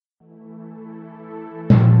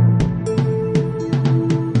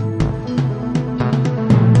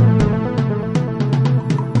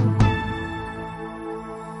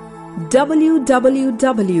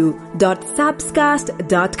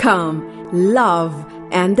www.sapscast.com. Love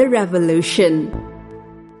and the Revolution.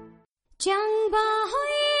 Changba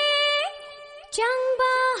hoye,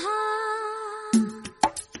 changba ha.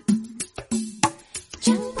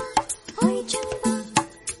 Changba hoye, changba,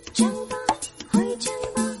 changba hoye,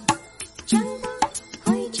 changba, changba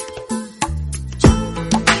hoye, changba, changba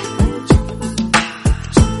hoye, changba,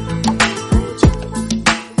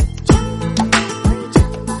 changba hoye,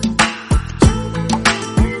 changba,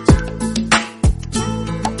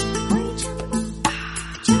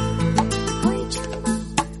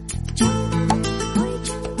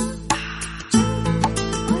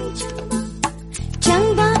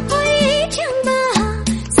 changba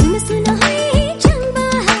hoye, changba,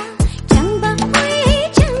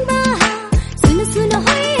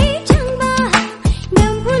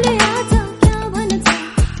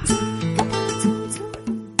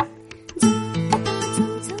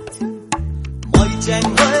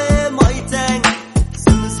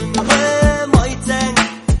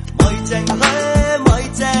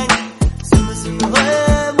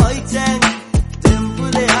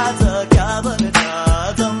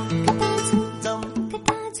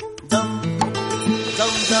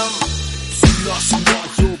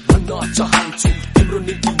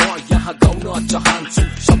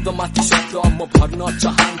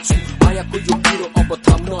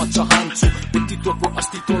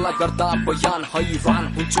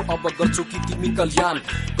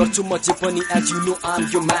 गर्छु म जे पनि as you know I'm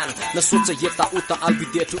your man नसोच यता उता I'll be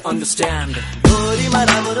there to understand गोरीमा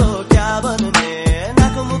राम्रो क्या भन्ने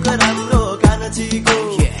नाको मुख राम्रो कानचीको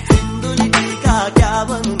सिन्दुली टीका क्या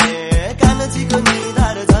भन्ने कानचीको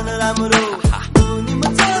निधार झन राम्रो गुनीमा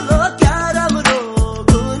चलो क्या राम्रो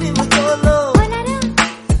गुनीमा चलो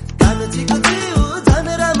कानचीको जिउ झन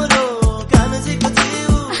राम्रो कानचीको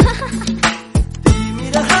जिउ तिमी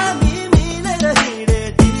र हामी मिलेर हिँडे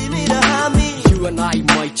तिमी र हामी You and I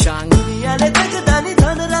my chang दुनियाँले देख्दा नि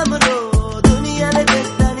झन राम्रो दुनियाँले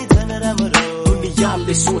देख्दा नि झन राम्रो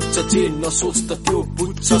दुनियाँले सोच्छ जे नसोच त त्यो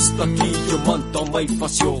बुझ्छस् त कि यो मन तमै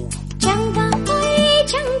फस्यो चंगा होए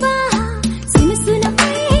चंगा सुन सुन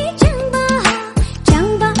होए चंगा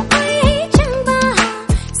चंगा होए चंगा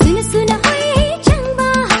सुन सुन होए चंगा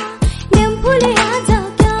नम फुले आज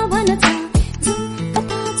क्या भन्छ झुम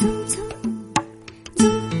कता झुम झुम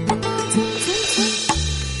झुम कता झुम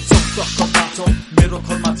झुम कता छौ मेरो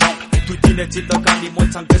घरमा छौ दुई दिने जिन्दगानी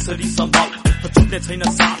मोचाङ त्यसरी सम्भव छुट्ने छैन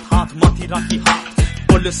साथ हात माथि राखी हात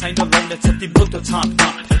बल्यो साइन लाउने छ तिम्रो त्यो छाट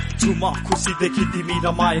छुमा खुसी देखि तिमी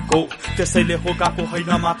रमाएको त्यसैले हो गएको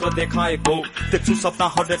होइन मात्र देखाएको देख्छु सपना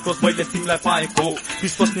 100% मैले तिमीलाई पाएको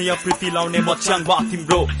विश्वसनीय प्रीति लाउने म च्याङबा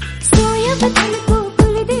तिम्रो सोयब थालेको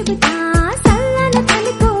कुल देवता सल्लान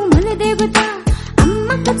थालेको मूल देवता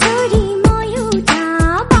अम्माको छोरी म एउटा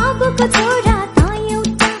बाबुको छोरा त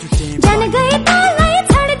एउटा जन गए तलाई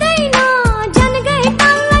छड्दैन जन गए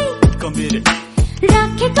तलाई कमेरे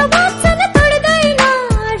राखेको वचन तोड्दैन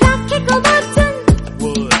राखेको वचन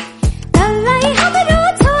तलाई हाम्रो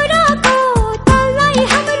छोराको तलाई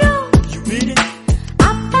हाम्रो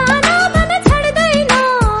आप्पा नबन छड्दैन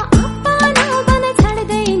आप्पा नबन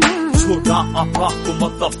छड्दैन छोटा आप्पाको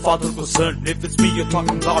मतलब फादरको सन if it's me you're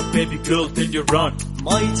talking about baby girl then you run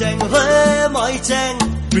मैच्याङ हे मैच्याङ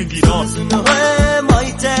bring it on सुन हे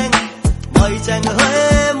मैच्याङ मैच्याङ हे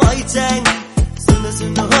मैच्याङ सुन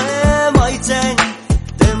सुन हे मैच्याङ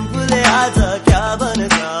टेम्पुले आज क्या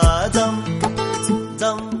भन्छ जम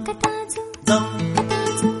जम जम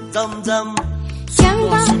जम जम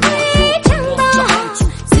चंगा होए चंगा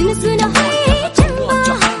सुन सुन होए चंगा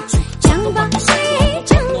चंगा होए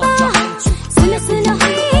चंगा सुन सुन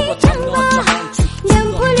होए चंगा नम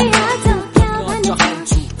फुले आज क्या भन्छ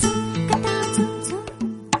झुम कता झुम झुम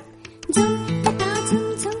झुम कता झुम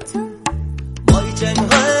झुम झुम मैच्याङ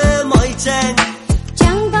हे मैच्याङ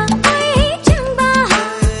चंगा होए चंगा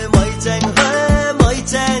मैच्याङ हे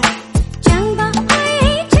मैच्याङ चंगा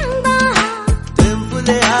होए चंगा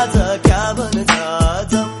टेम्पुले आज क्या भन्छ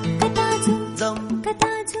जम कता झुम जम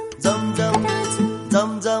कता झुम जम जम कता झुम जम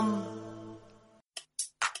जम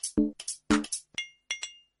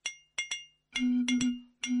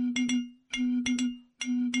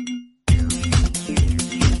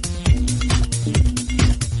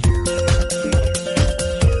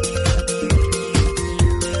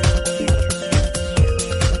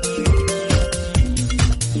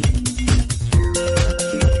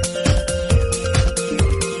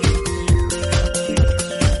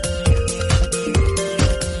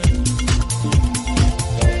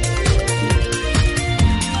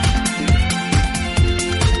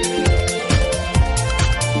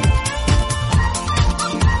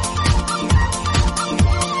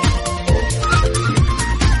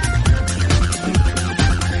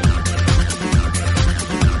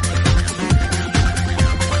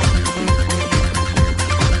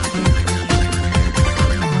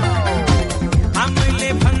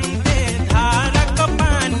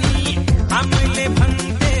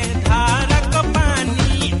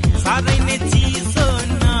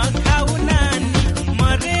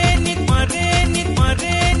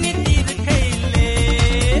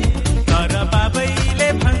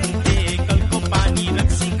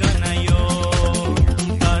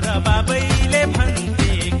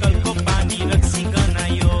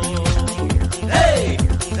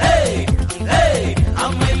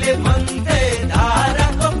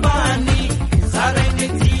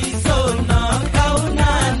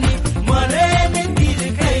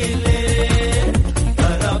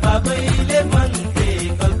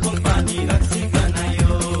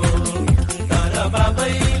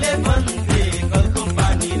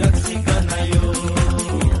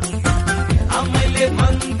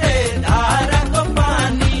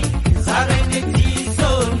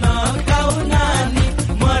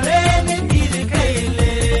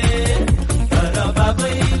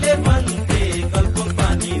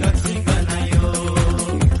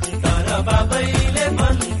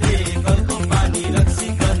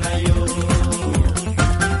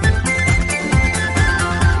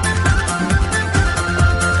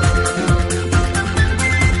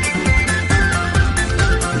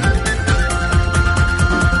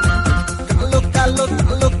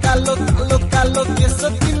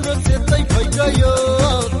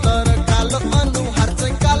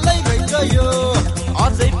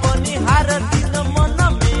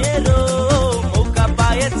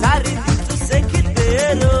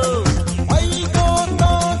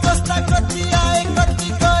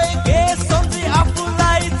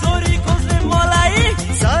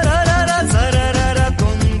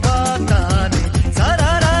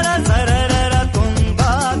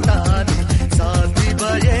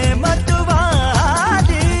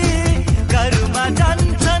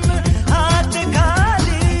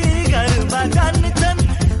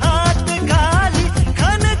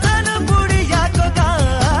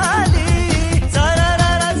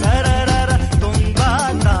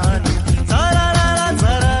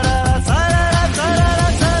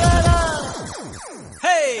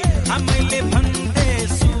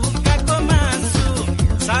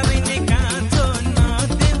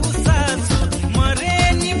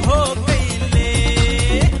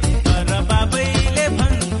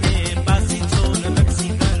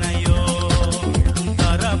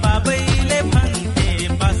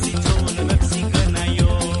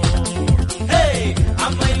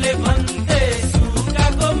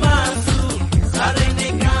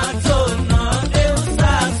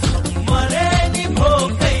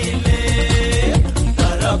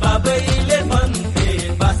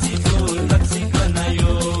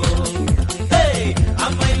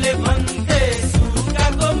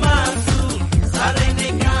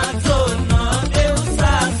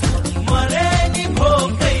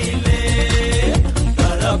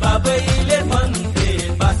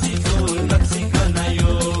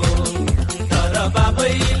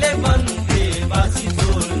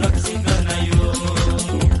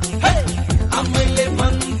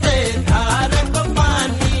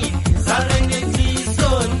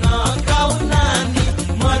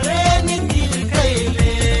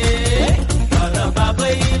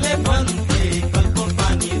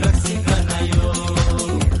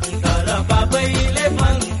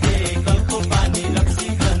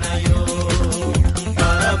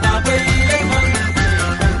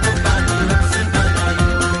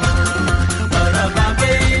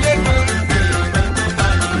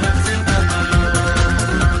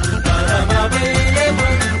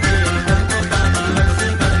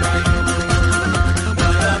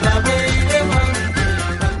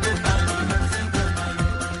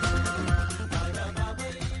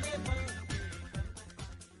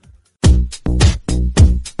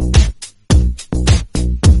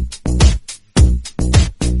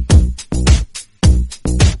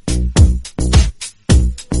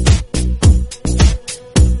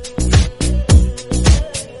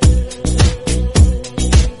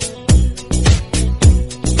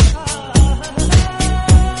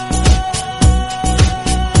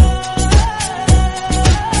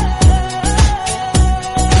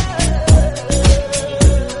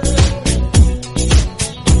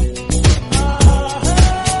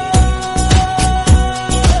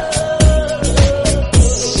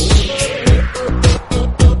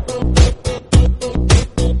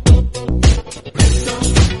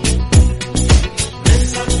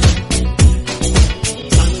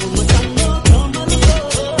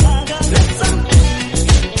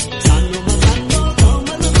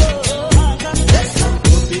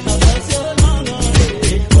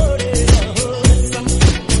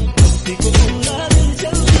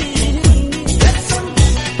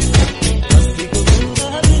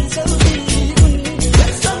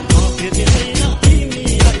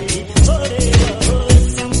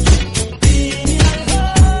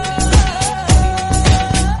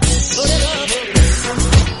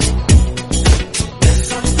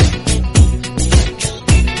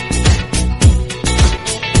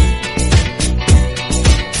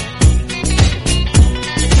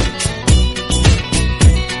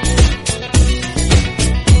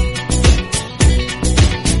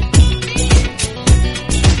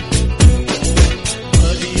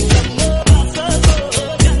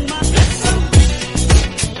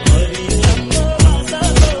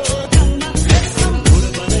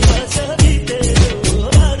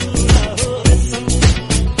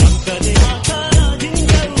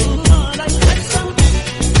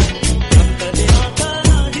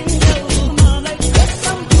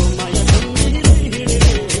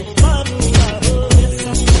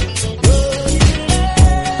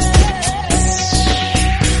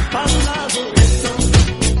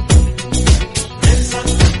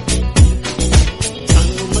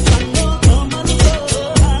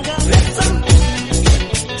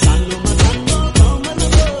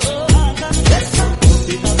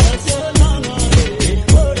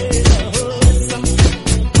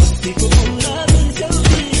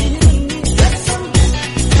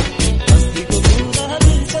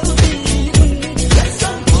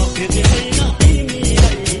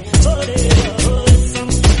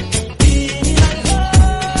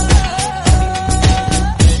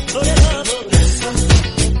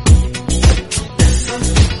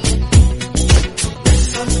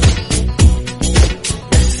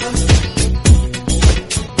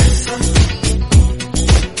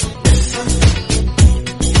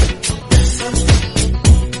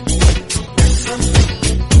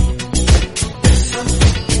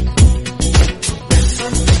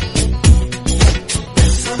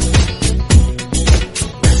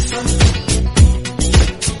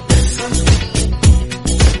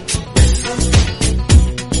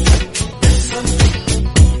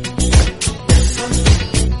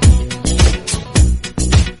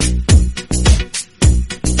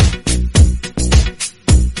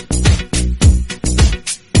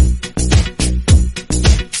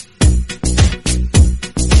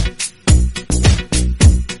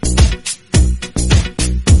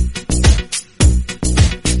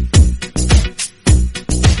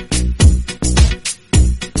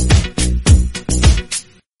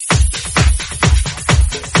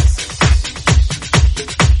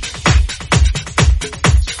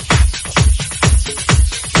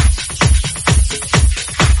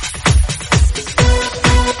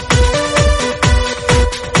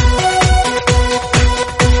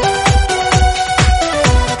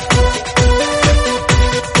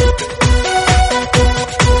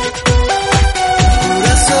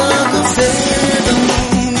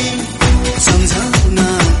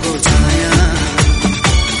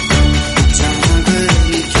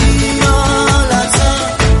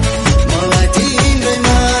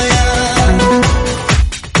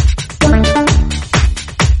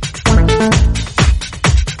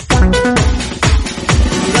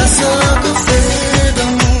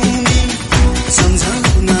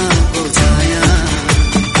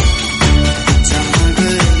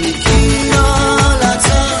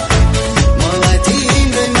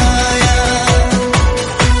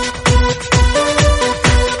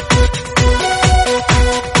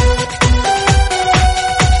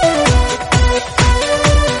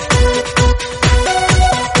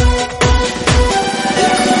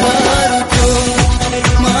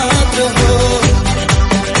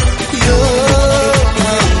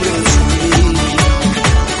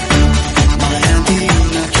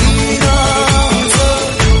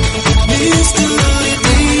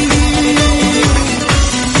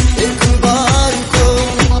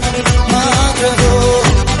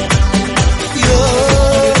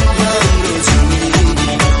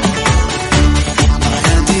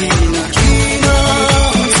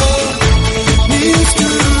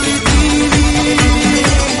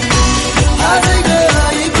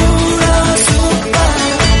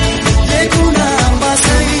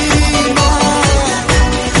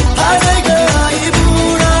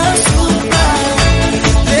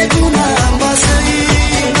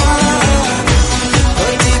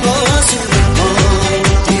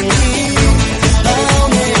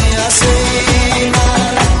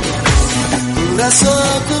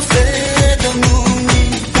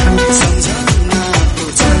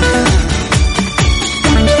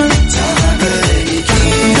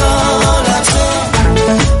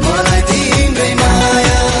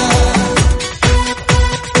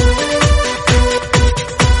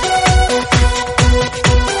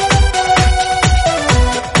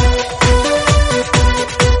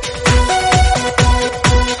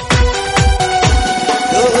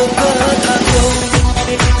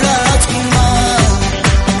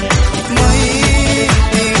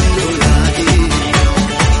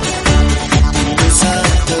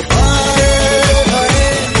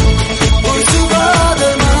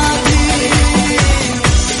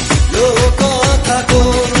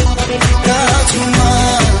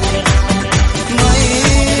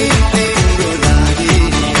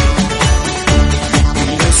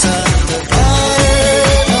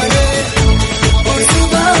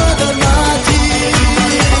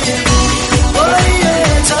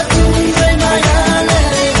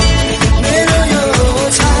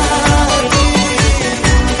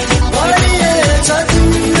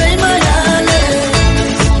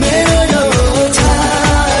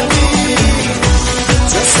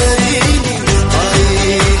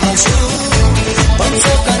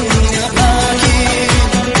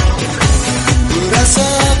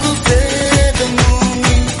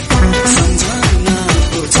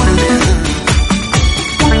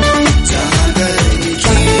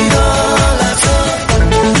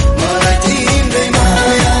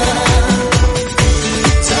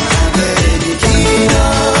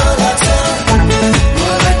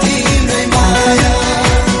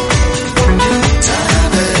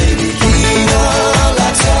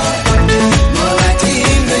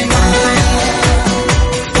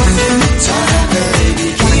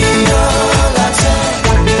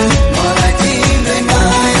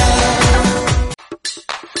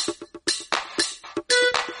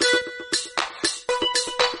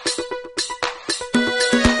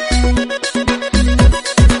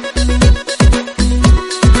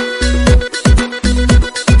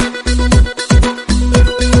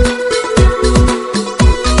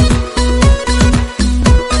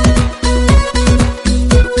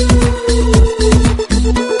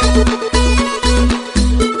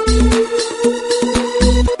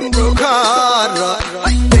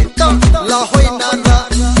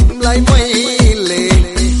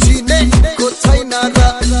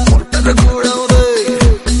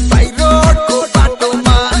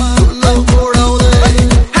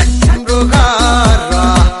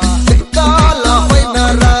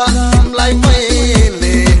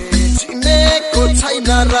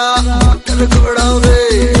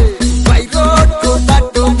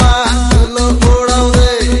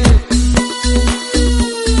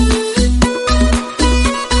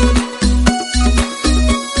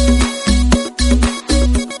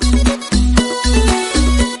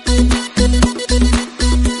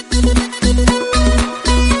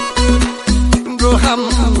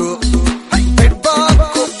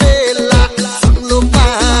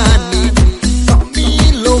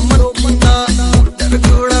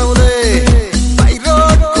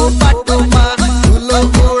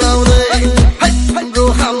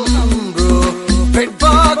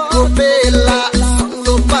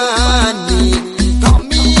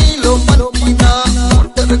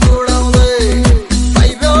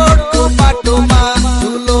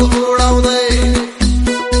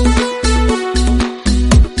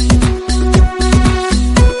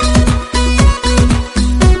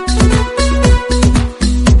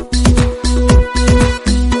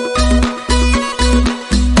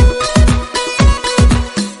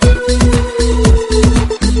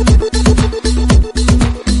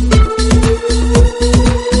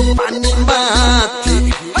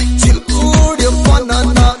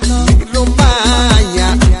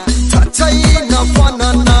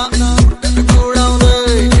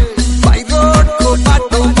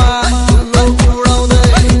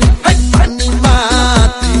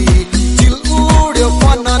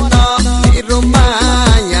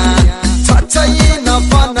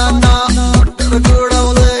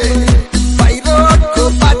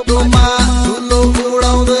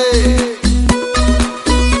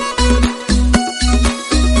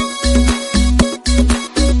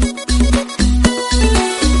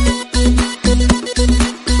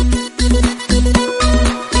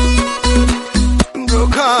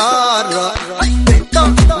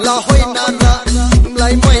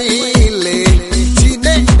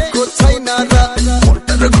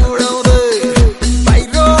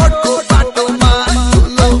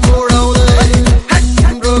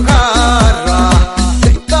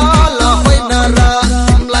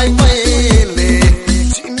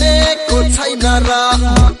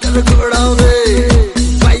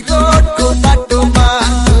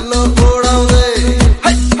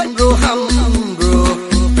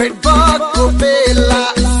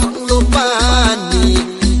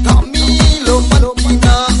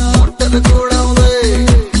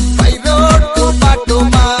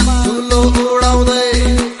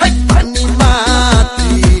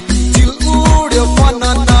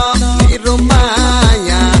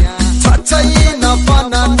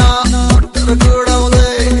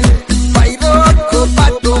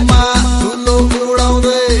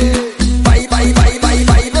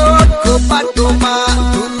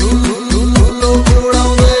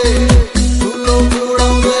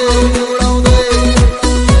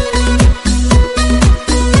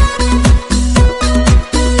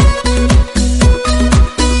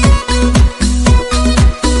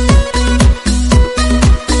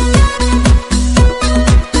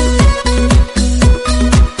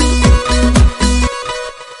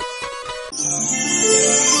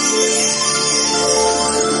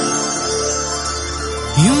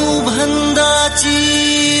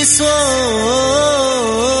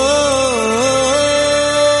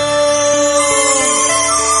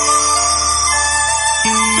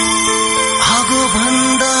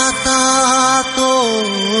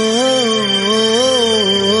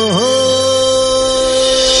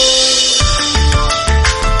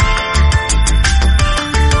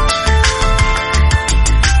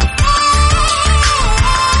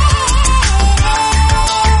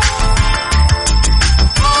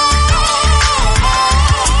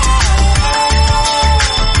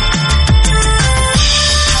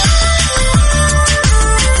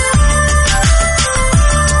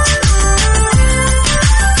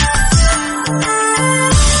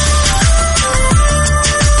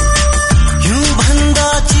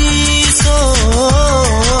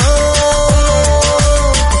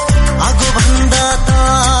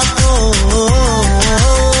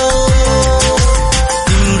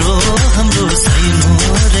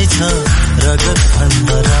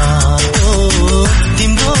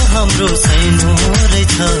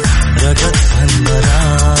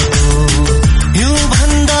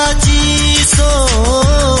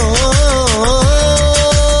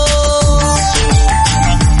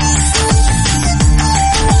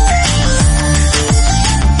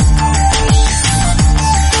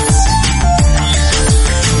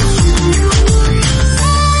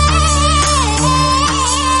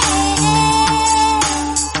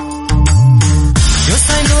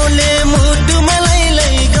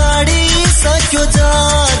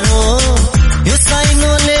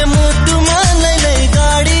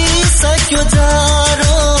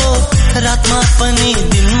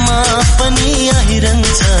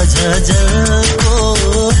झझलको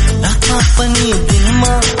रातमा पनि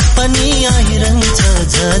दिनमा पनि आइरहन्छ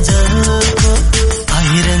झझलको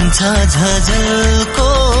आइरहन्छ झझलको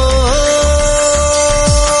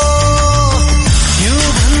यो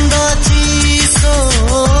भन्दा चिसो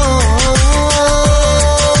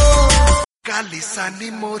काली सानी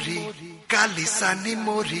मोरी काली सानी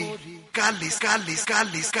मोरी काली काली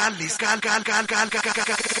काली काली काल काल काल काल काली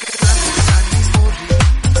सानी मोरी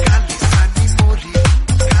काली सानी मोरी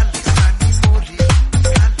काली सानी मोरी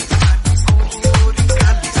काली सानी मोरी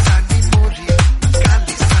काली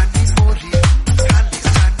सानी मोरी काली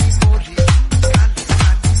सानी मोरी काली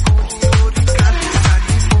सानी मोरी काली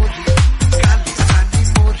सानी मोरी काली सानी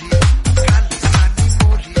मोरी काली सानी मोरी काली सानी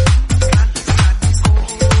मोरी काली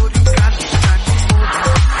सानी मोरी काली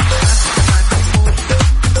सानी मोरी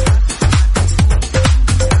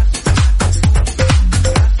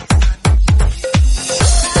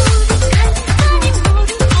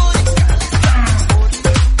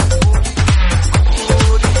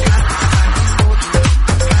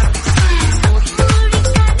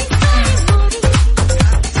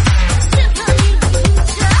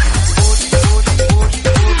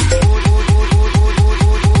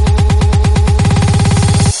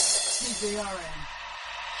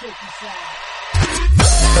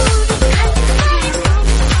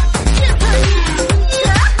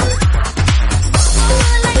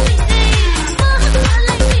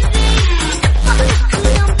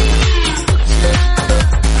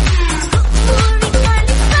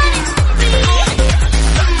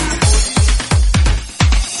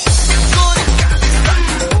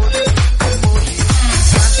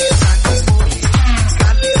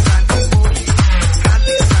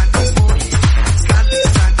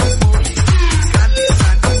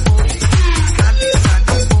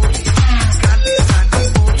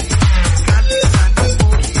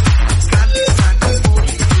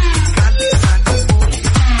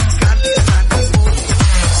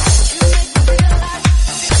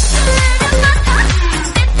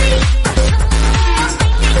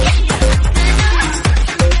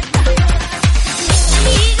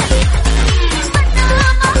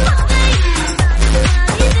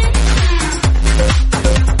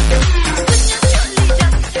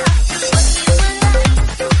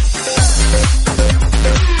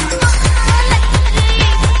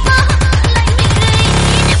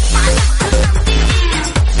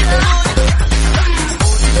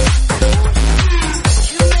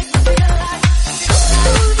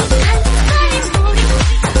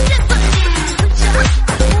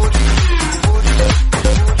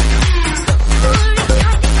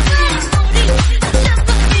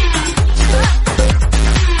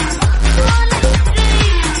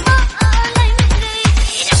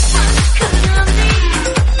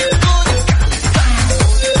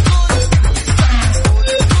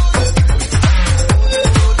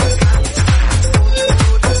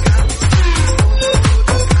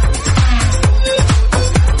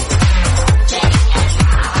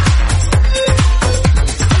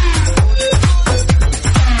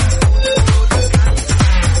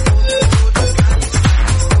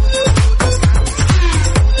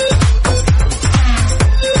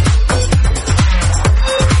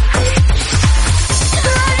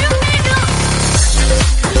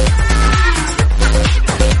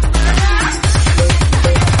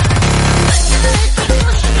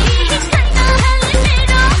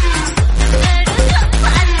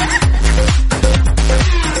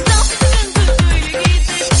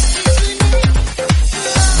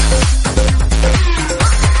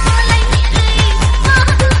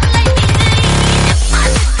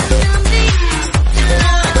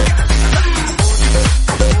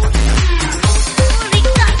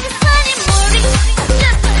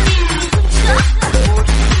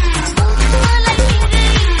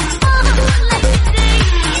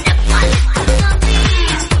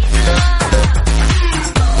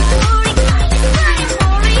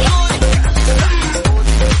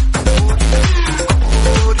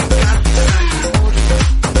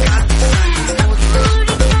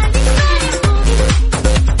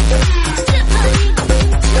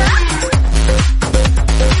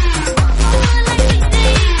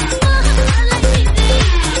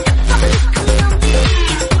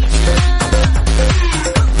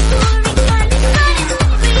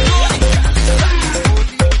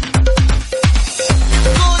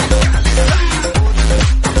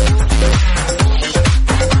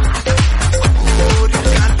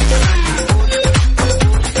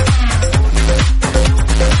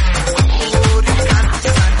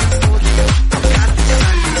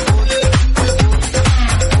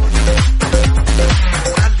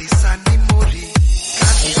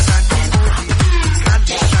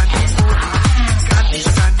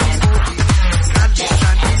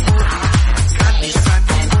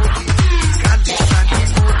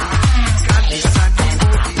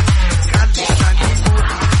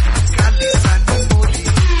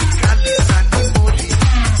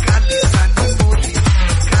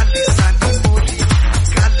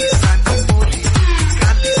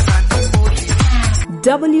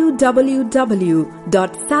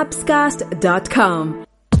www.sapscast.com.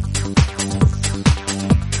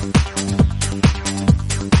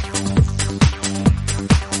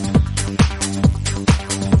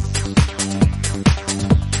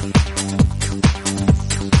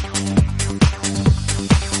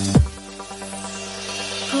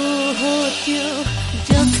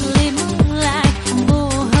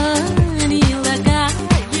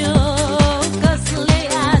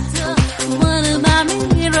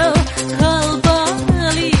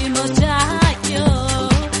 Mama,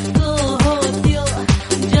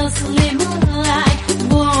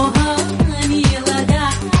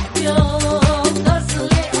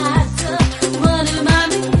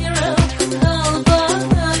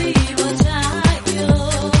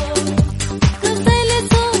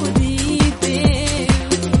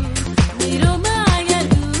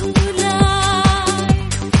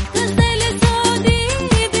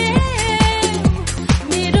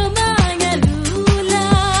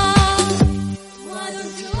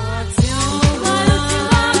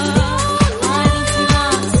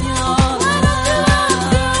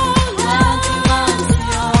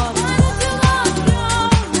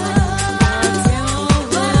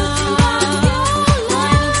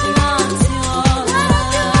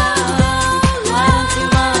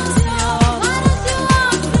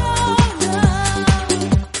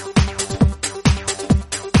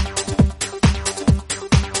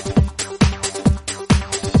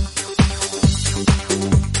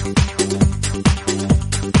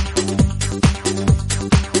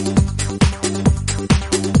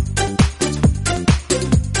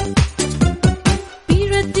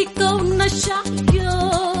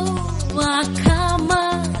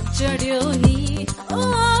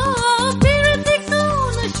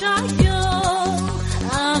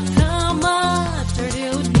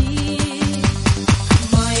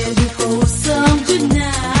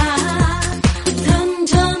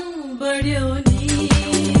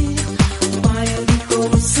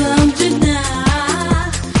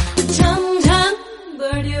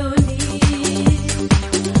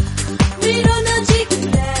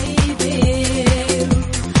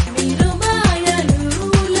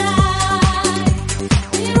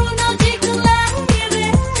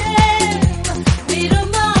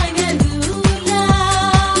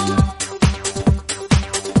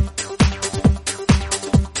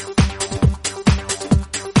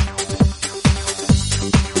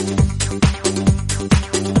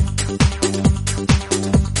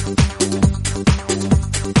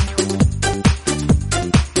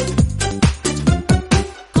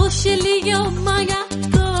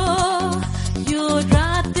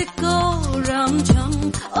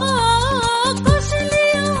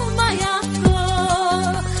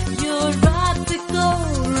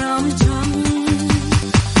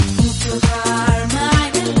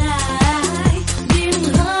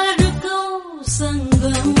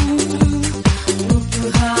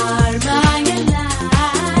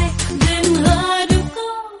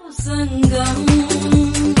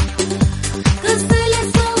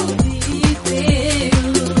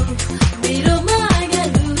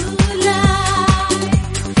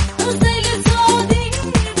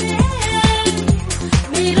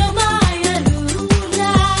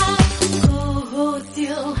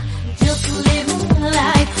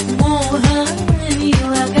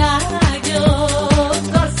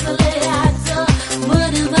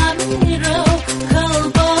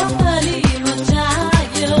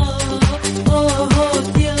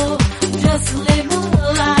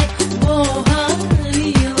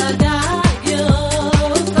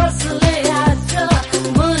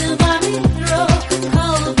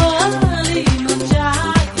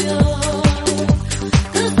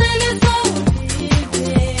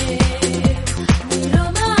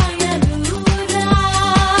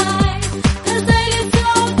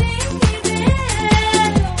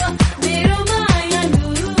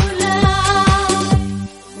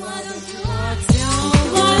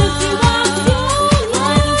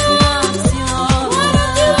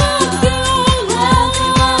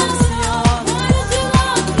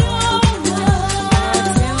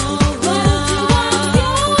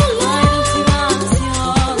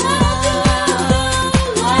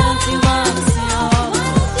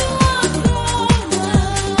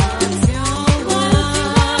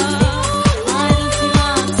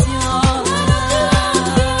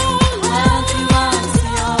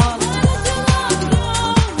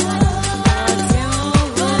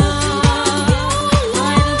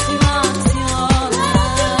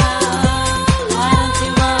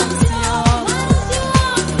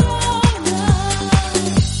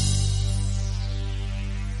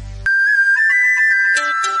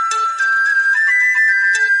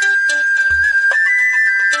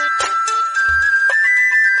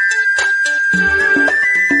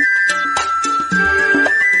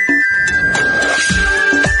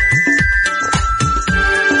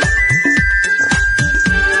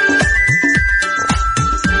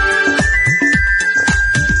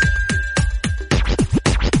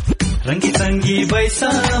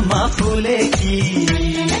 फुलेकी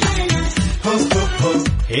हो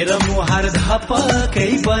हेर मुहार धपकै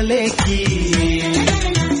बलेकी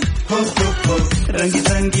हो रङ्गी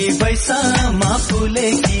रङ्गी बैसामा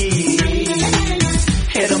फुलेकी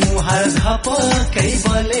हेर मुहार धपकै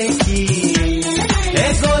बलेकी हे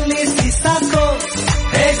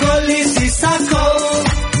गोली सिसाको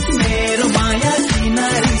मेरो माया किन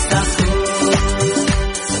रिसाको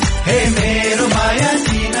हे मेरो माया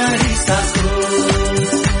किन रिसाको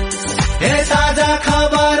हे ताजा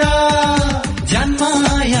खबर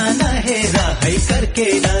जन्माया नहेर है करके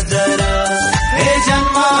नजरा हे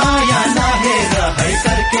जन्माया नहेर है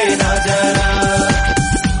करके नजरा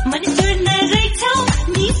मन चुर्न रहेछौ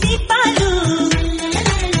निसी पालो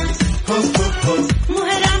हो मुह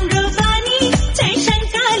राम्रो बानी चाहिँ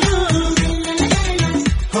शङ्कालो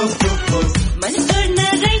हो मन चुर्न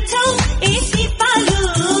रहेछौ एसी पालो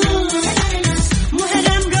मुह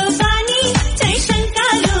राम्रो बानी चाहिँ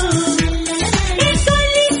शङ्कालो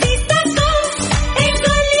एक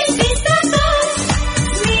गोली सिसाको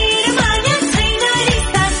मेरो माया छैन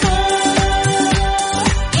रिसाको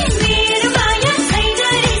मेरो माया छैन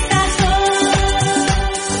रिसाको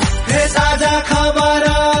हे ताजा खबर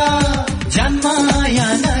जन्माया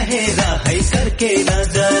नहेर है करके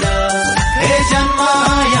नजरा हे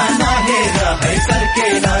जन्माया नहेर है करके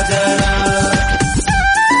नजरा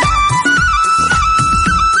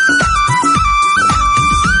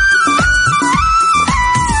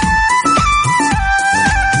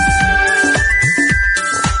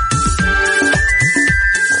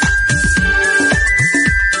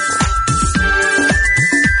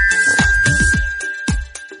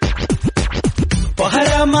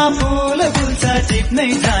पहरामा फूल फुल्छ टिप्नै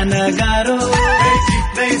जान गाह्रो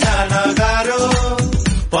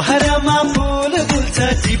पहरामा फूल फुल्छ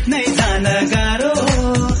टिप्नै जान गाह्रो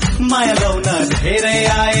माया लाउन धेरै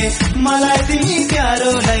आए मलाई तिमी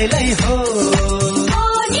प्यारो लैलै हो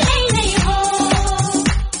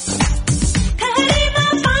खहरेमा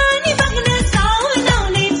पानी बग्न साउन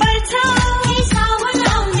आउनै पर्छ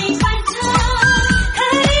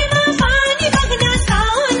खहरेमा पानी बग्न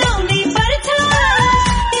साउन आउनै पर्छ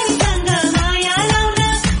तिमीसँग माया लाउन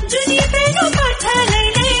जुनी पेर्नु पर्छ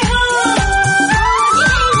लैलै हो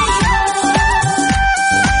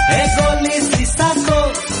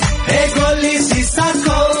हे गोली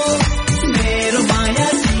सिसाको मेरो माया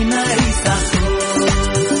किन रिसाको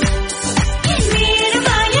मेरो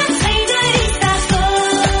माया छैन रिसाको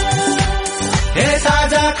हे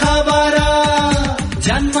ताजा खबर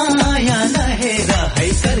जन्माया नहेर है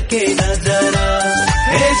करके नजरा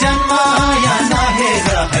हे जन्माया नहेर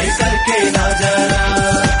है करके नजरा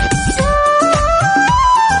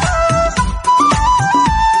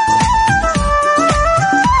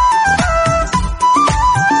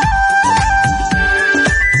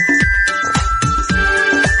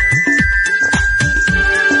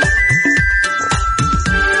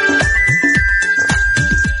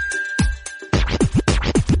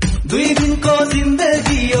दुई दिनको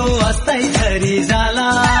जिन्दगी यो हस्दै झरी जाला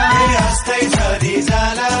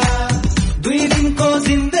दुई दिनको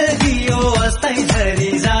जिन्दगी यो हस्दै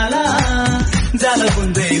झरी जाला जाल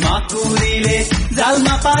बुन्दै माकुरीले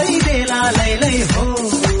जालमा पारिदेला लैलै हो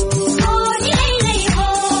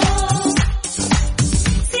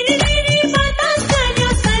सिरिरी बतास गर्यो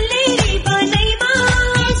सल्लेरी बनैमा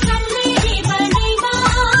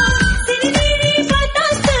सिरिरी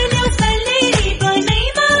बतास गर्यो सल्लेरी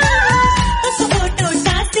बनैमा कस्तो फोटो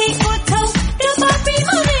टाँसेको छौ त्यो पापी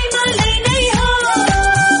मनैमा लैनै हो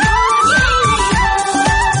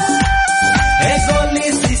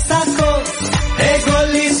हे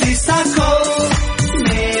गोली सिसाको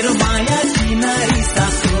मेरो माया किन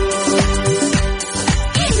रिसाको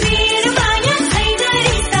मेरो माया छैन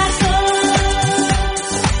रिसाको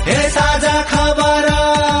हे ताजा खबर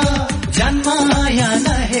जन्माया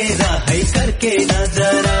नहेर है करके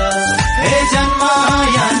नजरा हे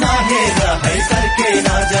जन्माया नहेर है करके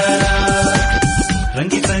नजरा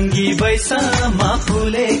रङ्गी रङ्गी बैसामा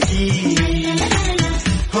फुलेकी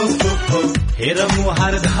हो हेर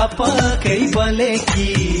मुहार धपकै बलेकी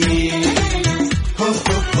हो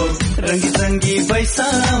रङ्गी रङ्गी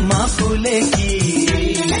बैसामा फुलेकी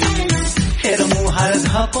हेर मुहार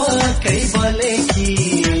धपकै बलेकी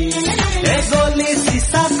हे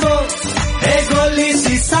गोली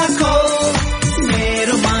सिसाको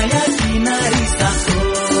मेरो माया किन रिसाको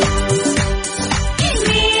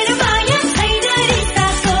मेरो माया छैन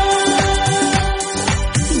रिसाको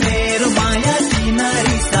मेरो माया किन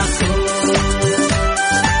रिसाको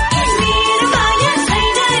मेरो माया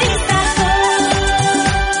छैन रिसाको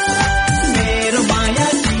मेरो माया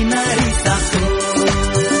किन रिसाको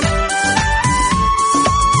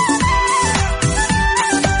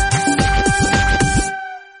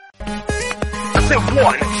said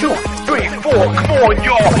 1, 2, 3, 4. Come on,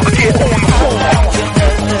 y'all, get on the floor.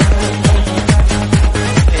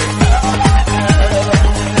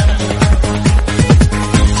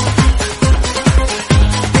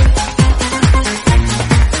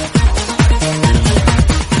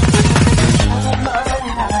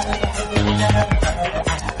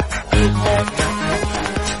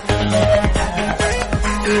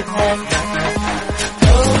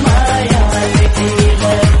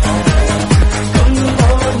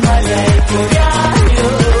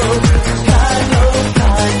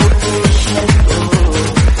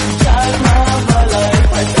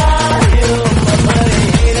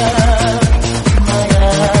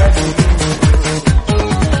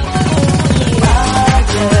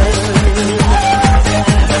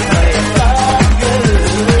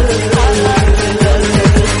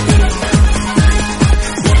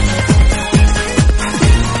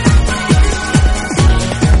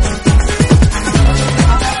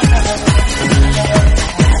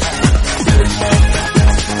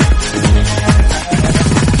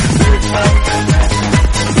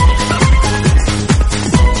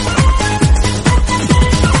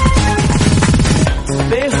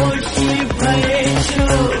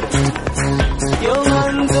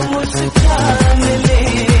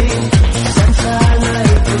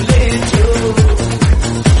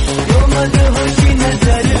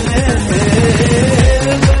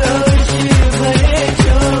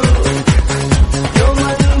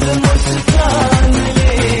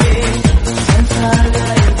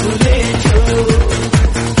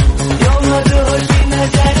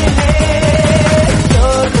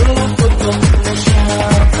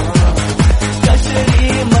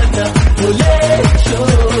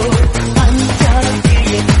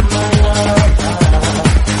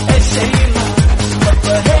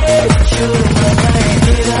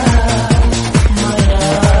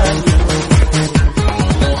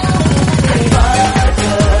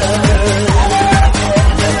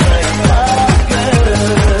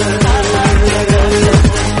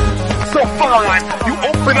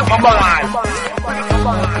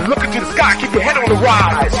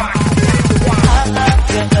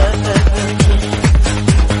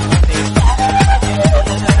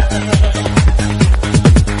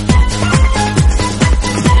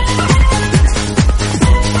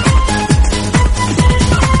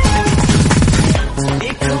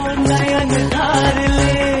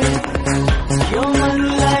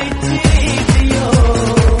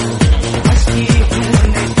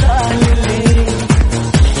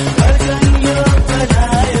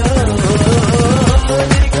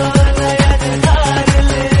 Go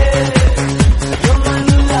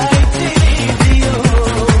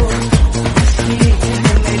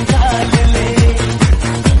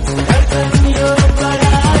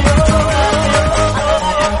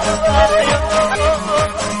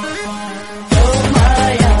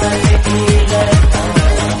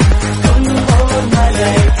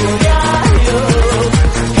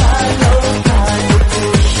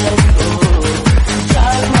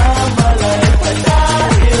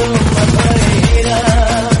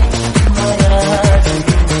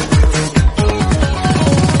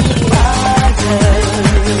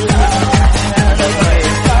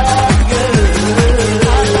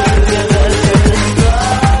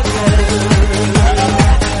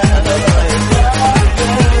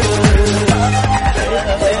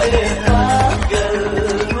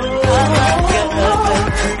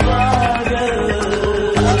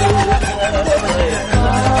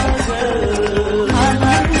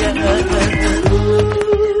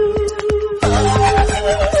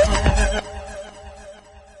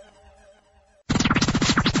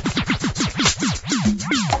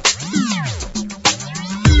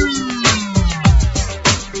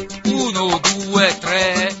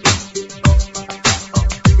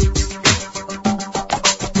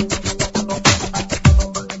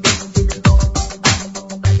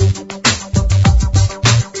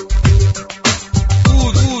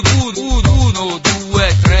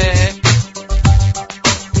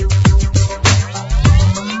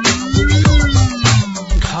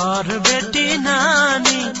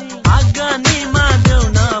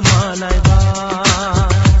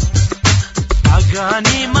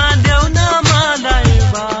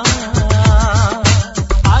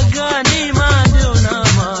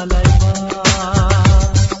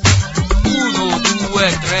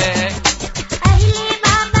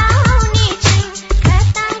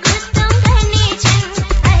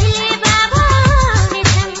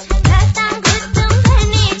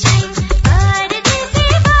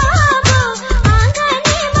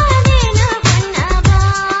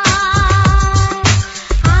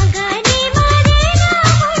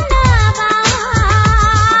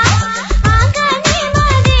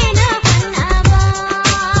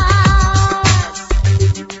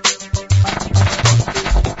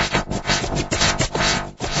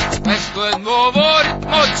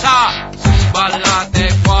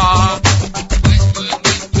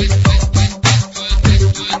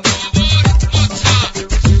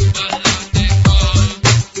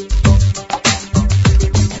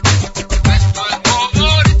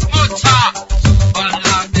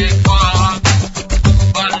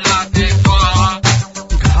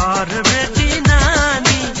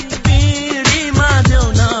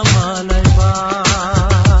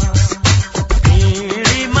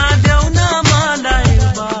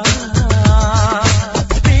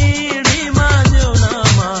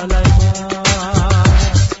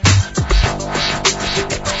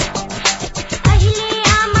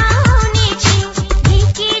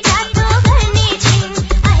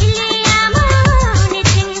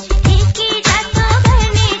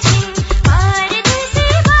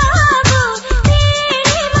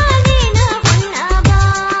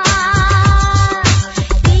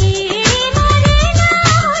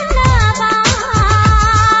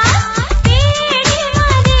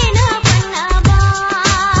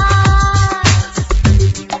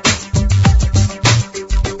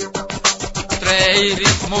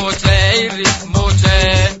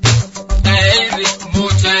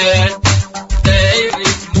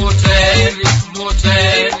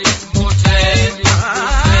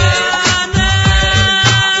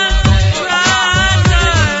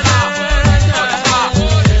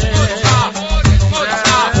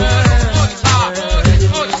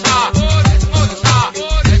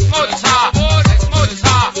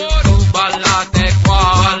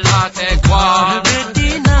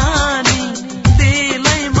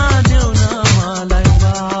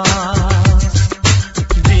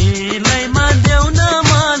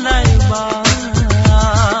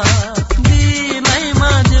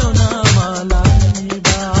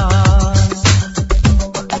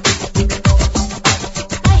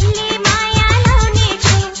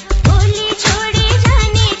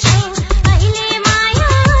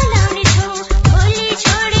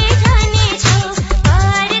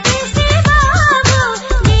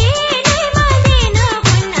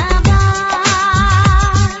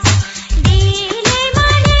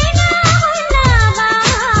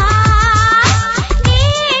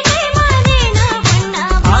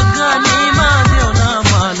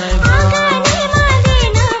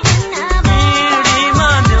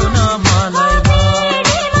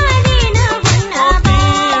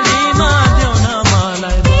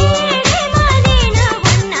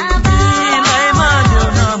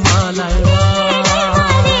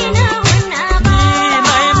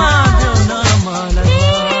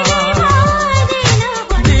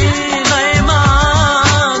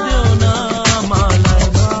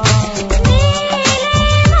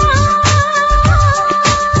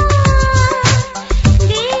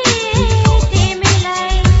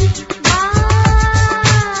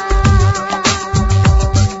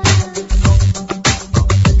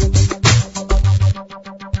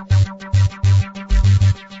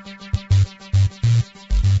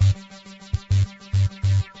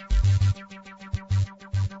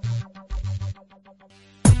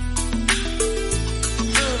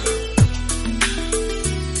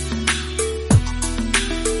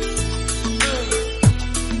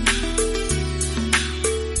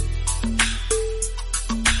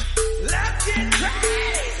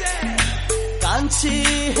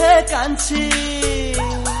कान्छी हे कान्छी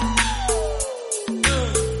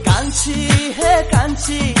कान्छी हे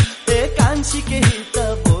कान्छी हे कान्छी केही त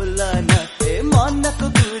बोल न हे मनको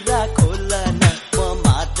कुरा खोल न म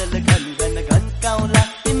मादल घन घन घन्काउला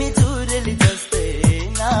तिमी जुरेली जस्तै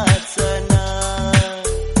नाच न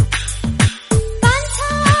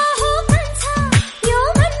कान्छा हो कान्छा यो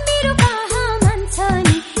मन मेरो कहाँ मान्छ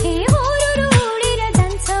नि हे होरुरु उडेर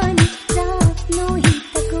जान्छ नि आफ्नो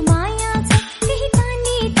हितको माया छ केही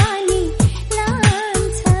तानी तानी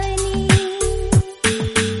लान्छ नि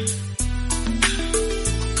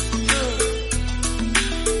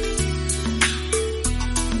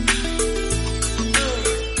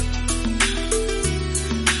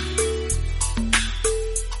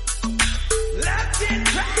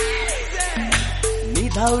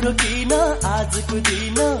निधाउरो किन आजको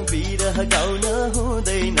दिन बिरह गाउन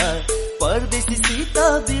हुँदैन परदेशीसित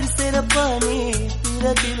बिर्सेर पनि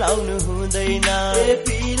पिरती लाउनु हुँदैन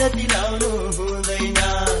पिरती लाउनु हुँदैन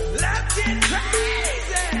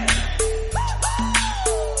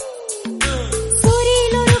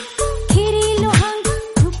सुरिलो रुखको खिरिलो हाँगा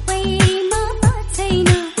थुप्पैमा बाँच्दैन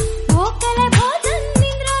भोकलाई भोजन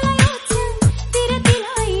निन्द्रालाई ओछ्यान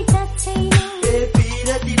पिरतीलाई जाच्छैन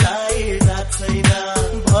पिरतीलाई जाच्छैन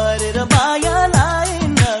भरेर माया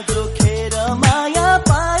लाइन जोखेर माया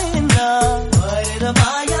पाइन भरेर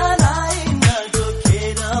माया लाइन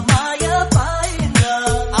जोखेर माया पाइन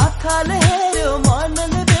आँखाले हेर्यो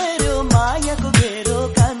मनले बेर्यो मायाको घेरो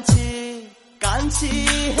कान्छी कान्छी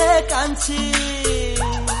हे कान्छी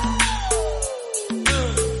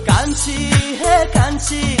कान्छी हे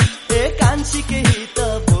कान्छी हे कान्छी केही त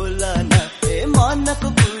बोल न हे मनको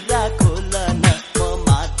कुरा खोल न म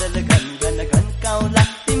मादल घन घन घन्काउला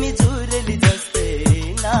तिमी जुरेली जस्तै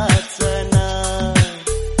नाच न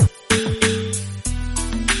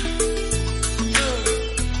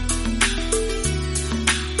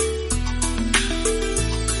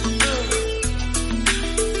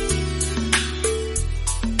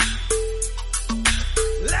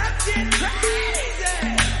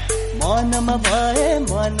मनमा भए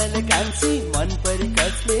मनले कान्छी मन परी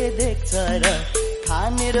कसले देख्छ र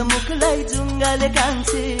खाने र मुखलाई जुङ्गाले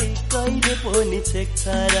कान्छी कहिले पोनी छेक्छ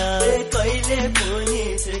र कहिले पोनी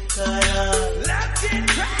छेक्छ र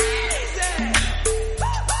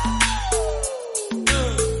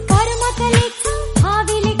कर्म त लेख्छ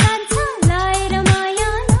भावीले कान्छ लाएर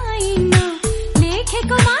माया लाइन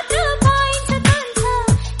लेखेको मात्र पाइन्छ कान्छ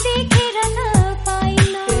देखेर त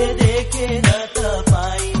पाइन देखेर त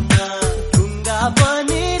पाइन ढुङ्गा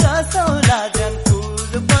पनि रसौला जन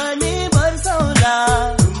फुल पनि बर्सौला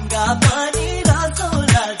ढुङ्गा पनि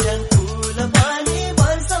रसौला जन फुल पनि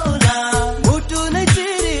बर्सौला मुटु नै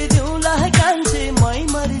चिरी दिउँला कान्छी मै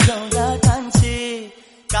मरि जाउँला कान्छी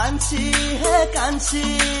कान्छी हे कान्छी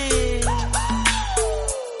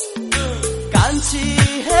कान्छी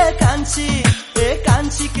हे कान्छी हे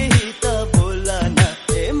कान्छी केही त बोल न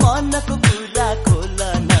हे मनको कुरा खोल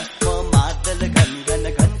न म मादल घन घन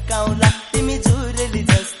घन्काउला तिमी जुरेली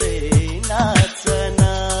जस्तै नाच न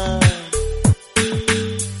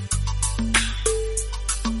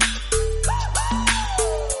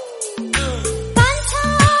कान्छा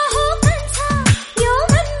हो कान्छा यो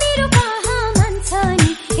मन मेरो कहाँ मान्छ नि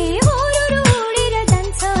हे होरुरु उडेर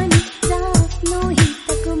जान्छ नि आफ्नो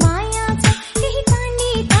हितको माया छ केही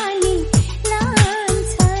तानी तानी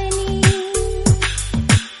लान्छ नि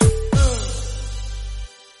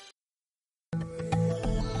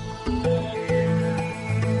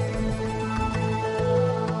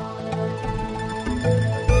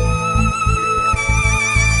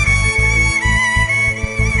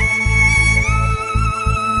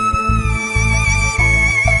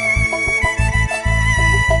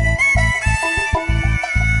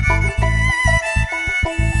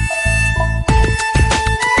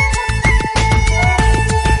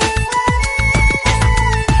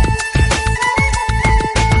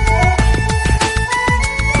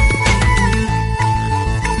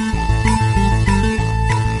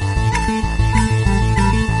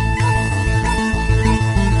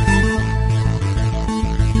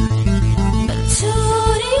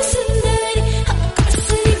छोरी सुन्दरी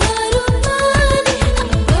कसरी भरुमान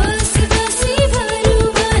बसी बसी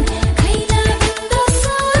भरुमान खैला भन्दा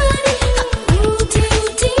सानी उठी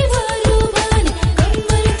उठी भरुमान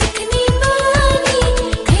कम्मर देख्ने बानी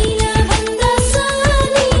खैला भन्दा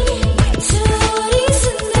सानी छोरी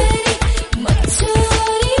सुन्दरी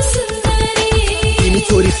Kimi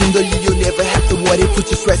chori sundari, you never have to worry, put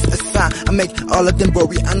your stress aside. I make all of them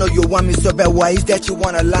worry. I know you want me so bad, why is that you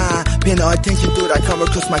wanna lie? Pay no attention to that, come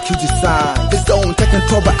across my cute side. This don't take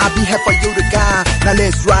control, but I'll be here for you, the guy. Now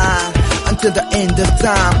let's ride. until the end of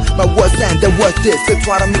time. My words and the words this, so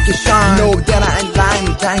try to make it shine. Know that I ain't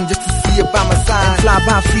lying, dying just to see you by my side. And fly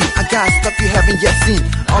by free, I got stuff you haven't yet seen.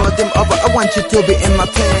 All of them over, I want you to be in my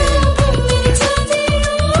team.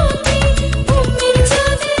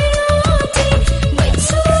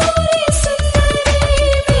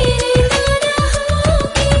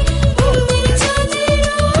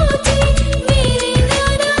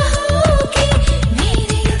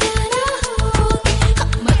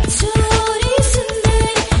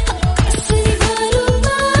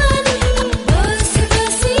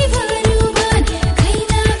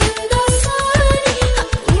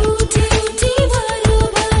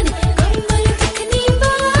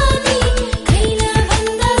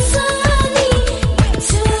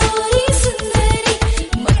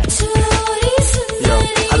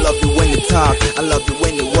 I love you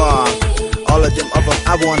when you walk. All of them of them,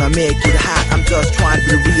 I wanna make it hot. I'm just trying to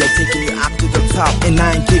be real, taking you up to the top. And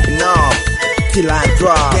I ain't giving up till I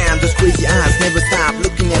drop. Damn, those crazy eyes never stop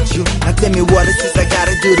looking at you. Now tell me what it is I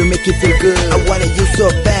gotta do to make you feel good. I wanted you so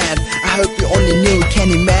bad, I hope you only knew.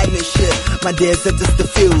 Candy magnet shit, my days are just a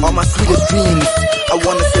few. All my sweetest dreams, I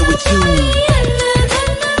wanna stay with you.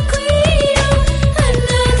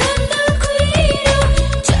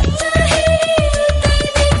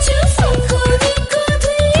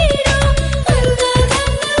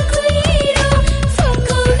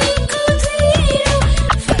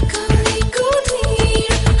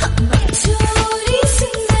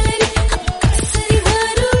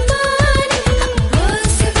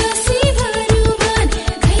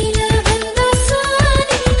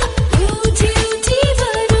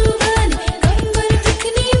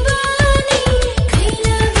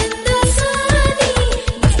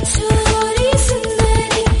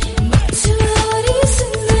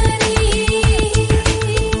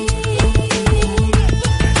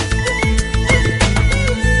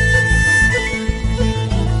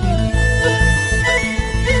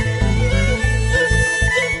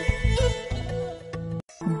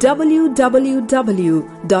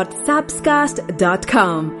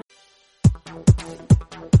 www.sapscast.com.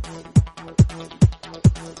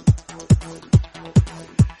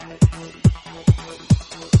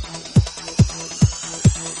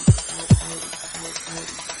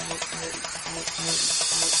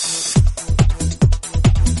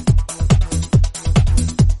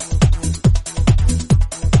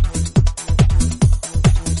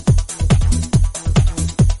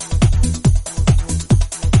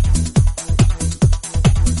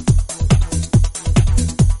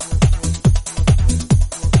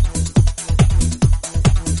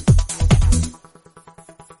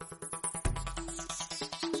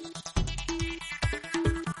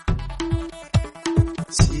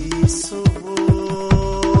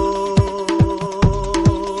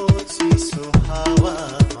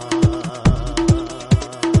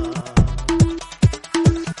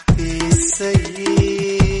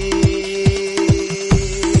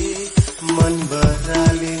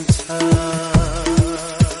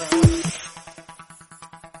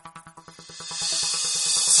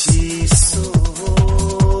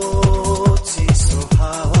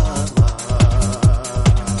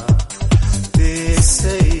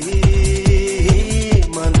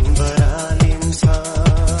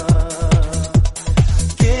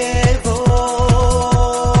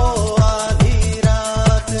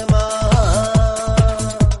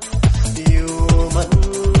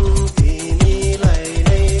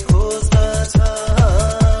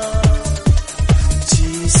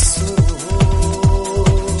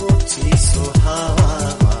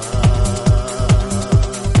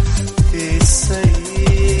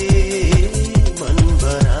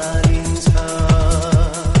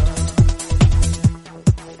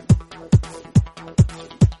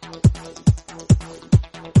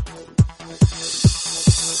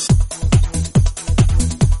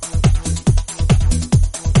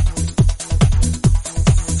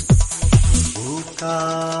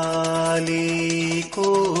 कालीको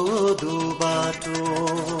दो बाटो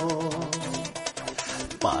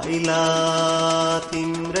पाइला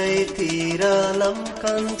तिम्रैतिर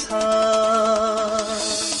लम्कन्छ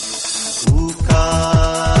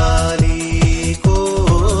उकालीको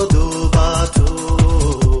दो बाटो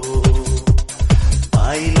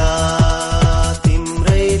पाइला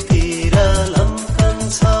तिम्रैतिर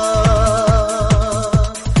लम्कन्छ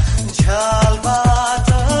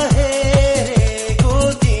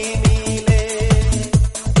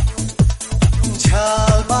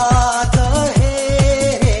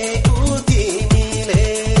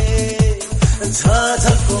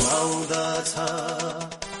झल्को आउँदछ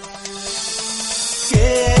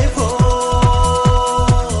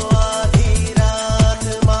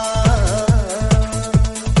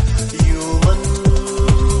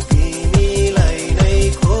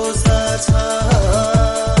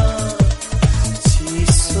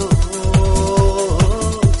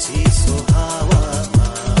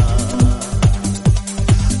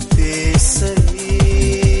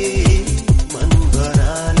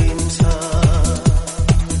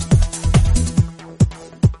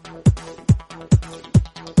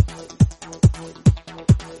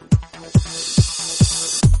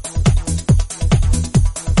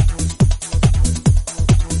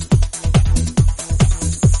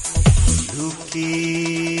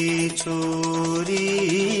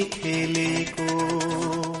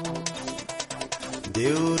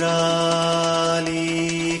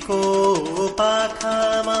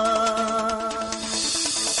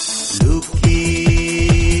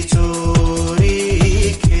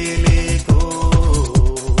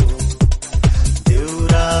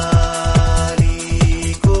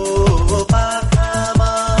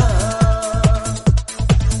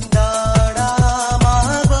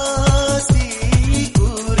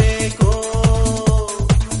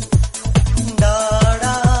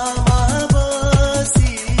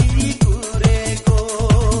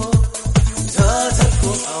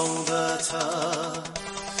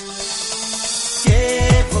के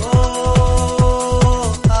भो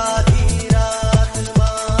आधी रातमा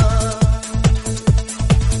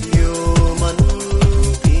यो मन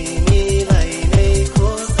तिमीलाई नै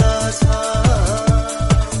खोज्दछ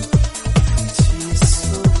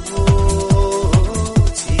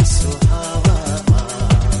चिसो हावामा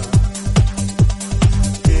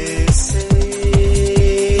त्यसै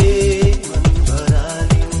मन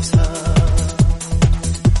बरालिन्छ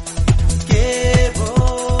के भो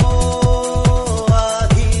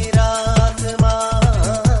आधी रातमा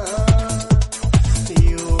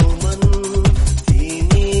यो मन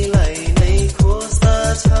तिमीलाई नै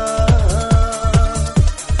खोज्दछ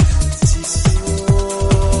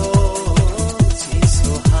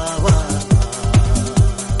चिसो हावामा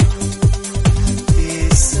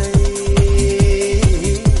त्यसै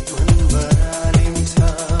मन बरालिन्छ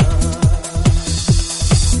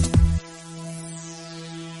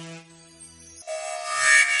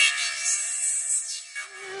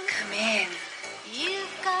Come in,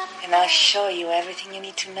 and I'll show you everything you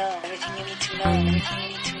need to know. Everything you need to know. Everything you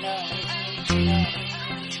need to know. Everything you need to know. Everything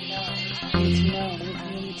you need to know. Everything you need to know.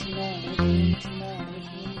 Everything you need to know. Everything you need to know.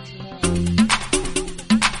 Everything you need to know.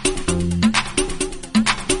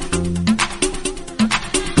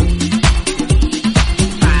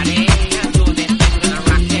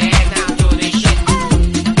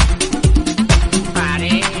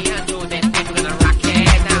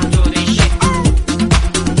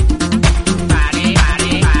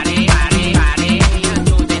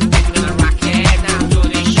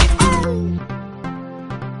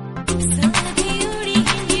 साथी उडी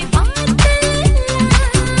हिँडी बादल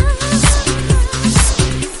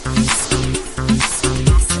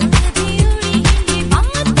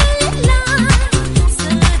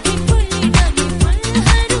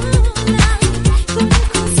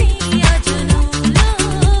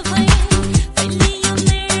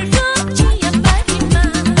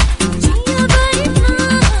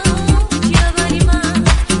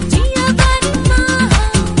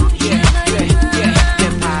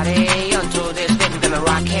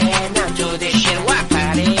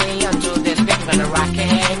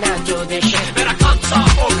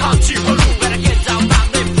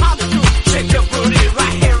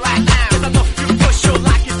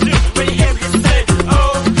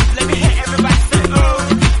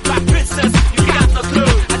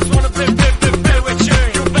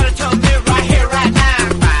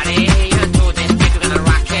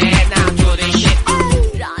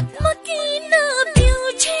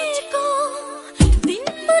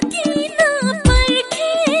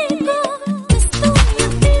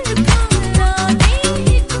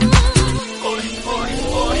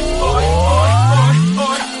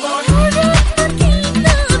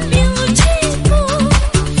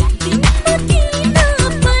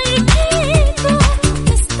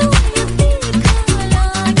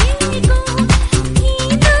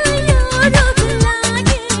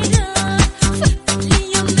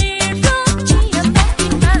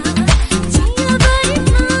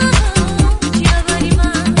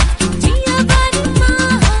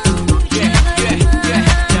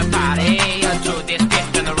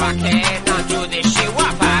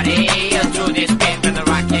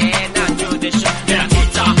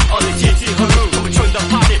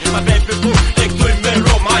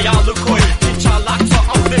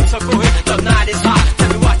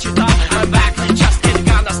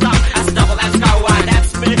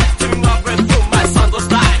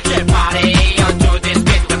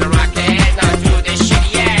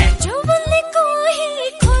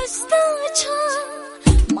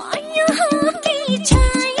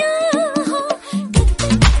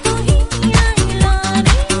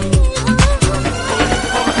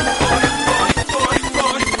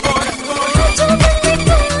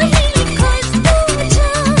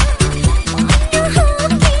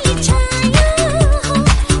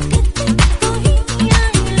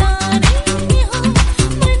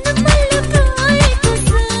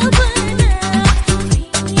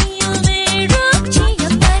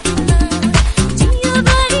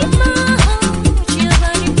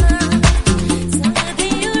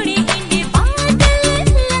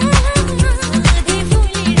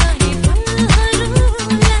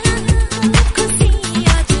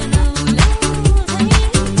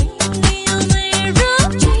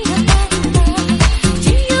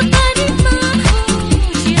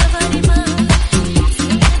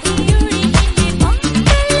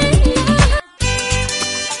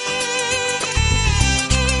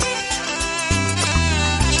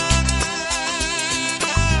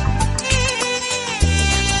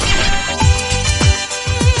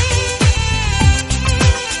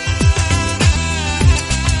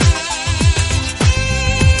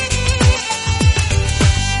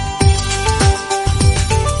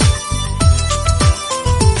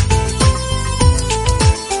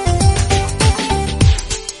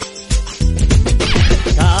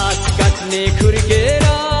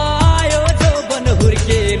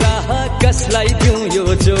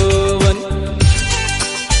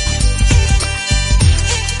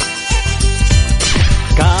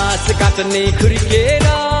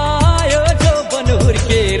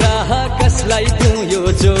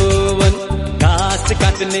यो जोवन घाँस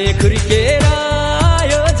काट्ने खुर्केर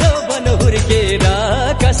यो जोवन हुर्केर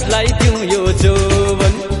कसलाई दिउँ यो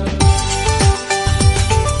जोवन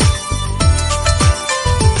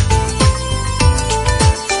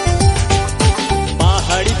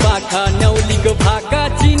पहाडी पाखा न्याउलीको भाका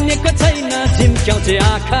चिनेको छैन झिम्क्याउँछे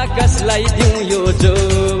आँखा कसलाई दिउँ यो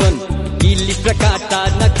जोवन गिली प्रकाटा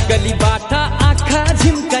नक्कली बाटा आँखा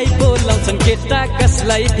झिम्काई बोलाउँछन् केटा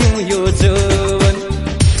कसलाई दिउँ यो जोवन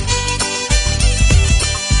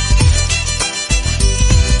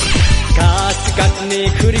घाँस काट्ने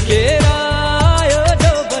खुर्केर यो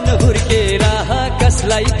जोवन हुर्केर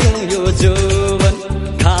कसलाई दिउँ यो जोवन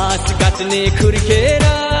घाँस काट्ने खुर्केर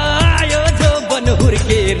यो जोवन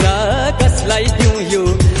हुर्केर कसलाई दिउँ यो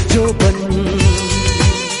जोवन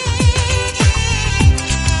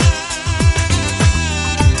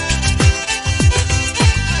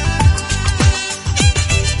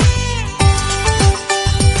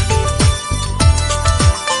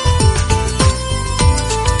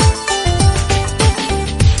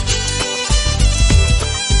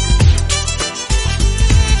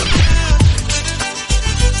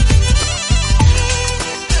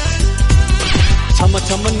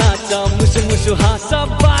छम नाच मुसु मुसु हाँस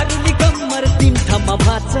बारुली कम्मर तिन ठाउँमा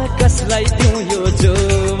भाँच कसलाई दिउँ यो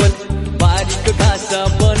जोवन बारीको घाँस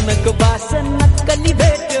वनको बास नक्कली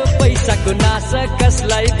भेट्यो पैसाको नास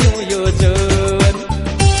कसलाई दिउँ यो जोवन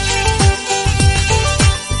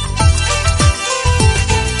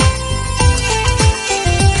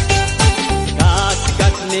घाँस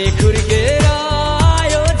काट्ने खुर्केर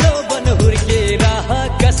यो जोवन हुर्केर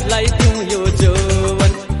कसलाई दिउँ यो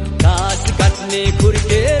जोवन घाँस काट्ने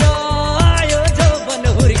खुर्केर यो जोवन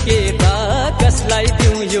हुर्केर कसलाई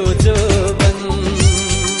दिउँ यो जोवन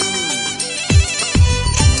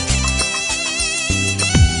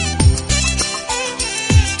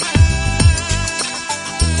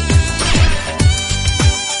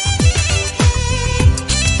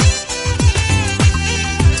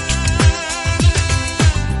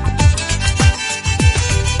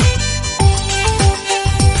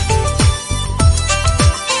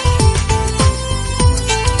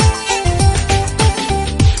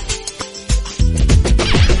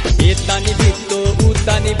तानी भित्तो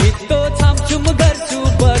उतानी भित्तो छामछुम गर्छु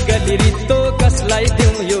बगली रित्तो कसलाई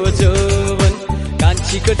दिउँ यो जोवन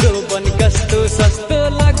कान्छीको जोवन कस्तो सस्तो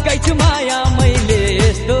लगाइछु माया मैले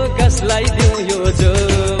यस्तो कसलाई दिउँ यो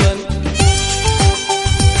जोवन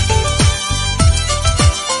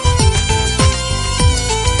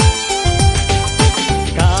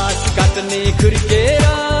घाँस काट्ने खुर्केर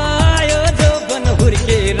यो जोवन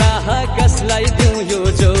हुर्केर कसलाई दिउँ यो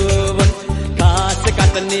जोवन घाँस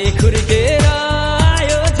काट्ने खुर्केर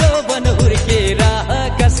यो जोवन हुर्केर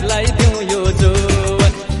कसलाई दिउँ यो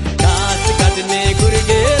जोवन घाँस काट्ने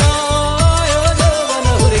खुर्केर यो जोवन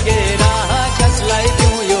हुर्केर कसलाई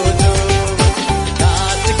दिउँ यो जोवन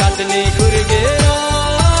घाँस काट्ने खुर्केर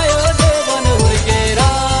यो जोवन हुर्केर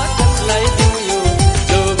कसलाई दिउँ यो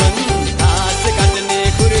जोवन घाँस काट्ने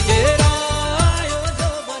खुर्केर यो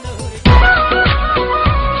जोवन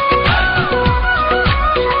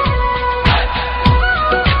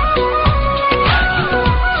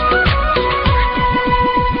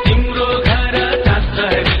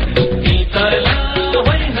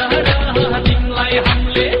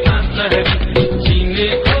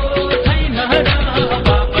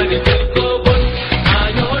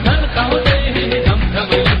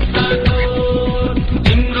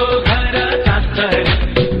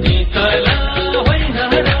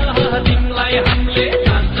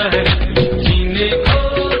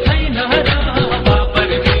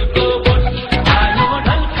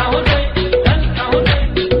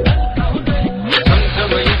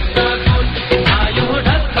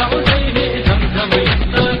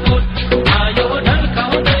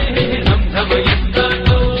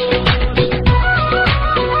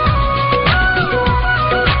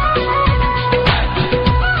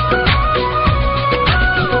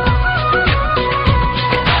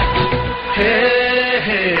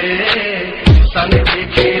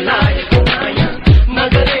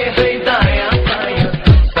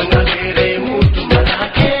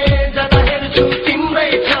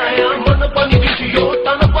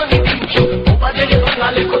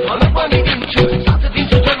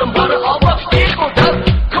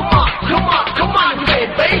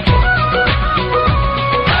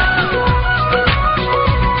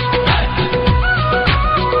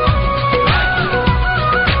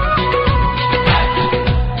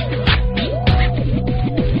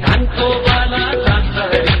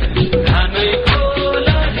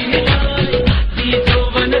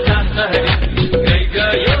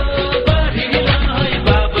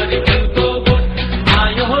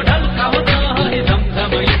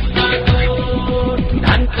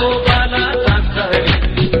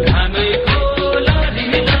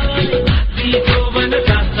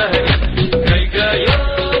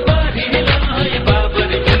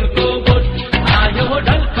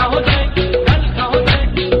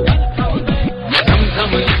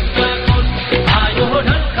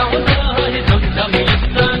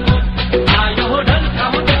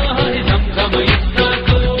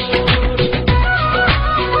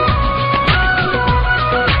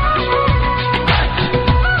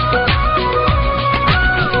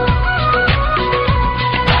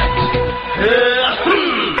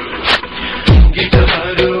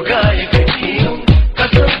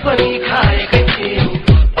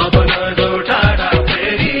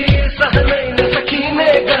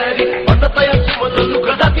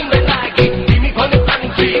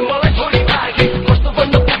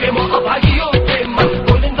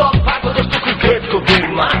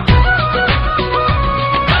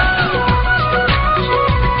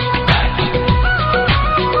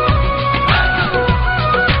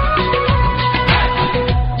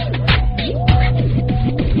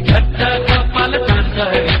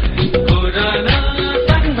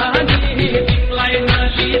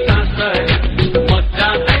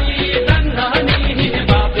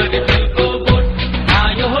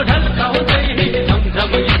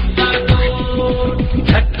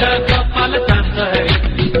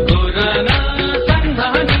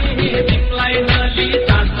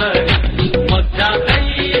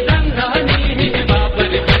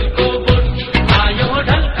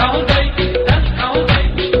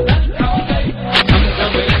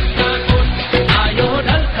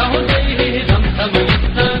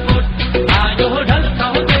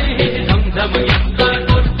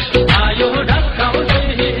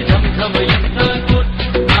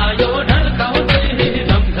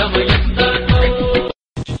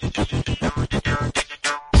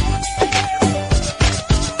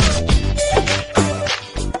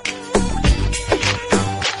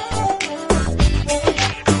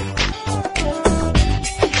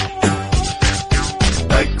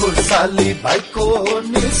साली भाइको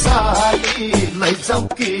निसाली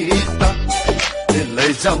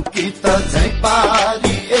लैजाऊ कि त झै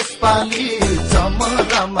पारी यसपाली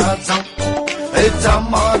जमरामा जाऊ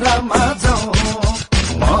जमरामा जाऊ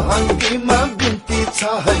महँगीमा बिन्ती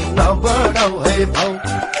छ है नबढाऊ है भाउ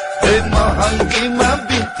महँगीमा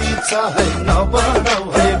बिन्ती छ है नबढाऊ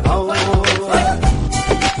है भाउ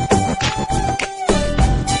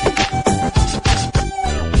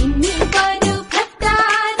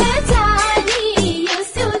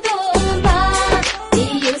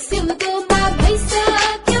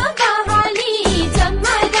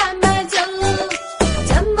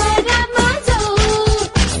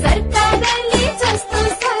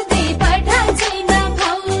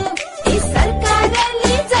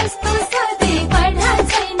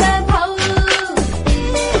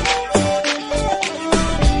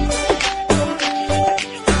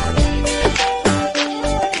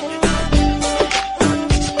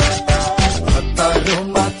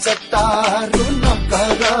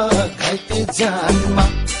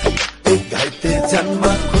घाइते जन्म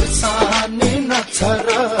खुर्सानी नछर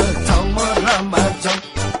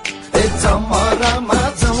जमरामा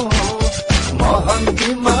जाऊ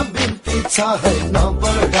महँगीमा बिन्ती छ है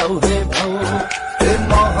नबढाऊ है भाउ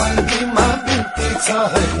महँगीमा बिन्ती छ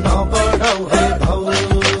है नबढाऊ है भाउ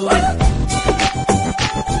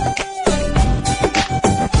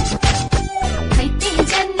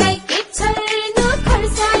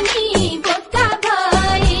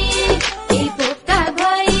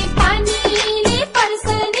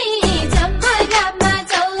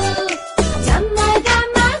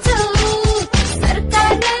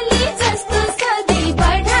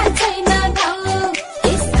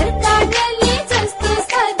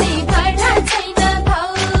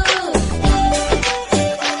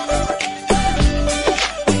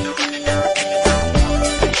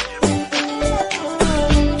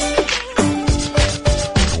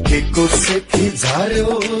सेखी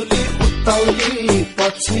झार्योली उताउली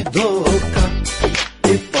पछि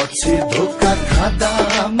धोका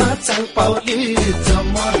खादामा चाल पाउली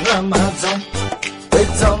जमरामा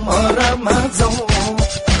जाऊ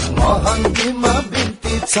महँगीमा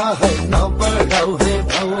बिन्ती छ है नबढाऊ है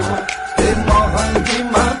भाउ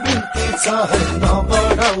महँगीमा बिन्ती छ है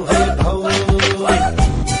नबढाऊ है भाउ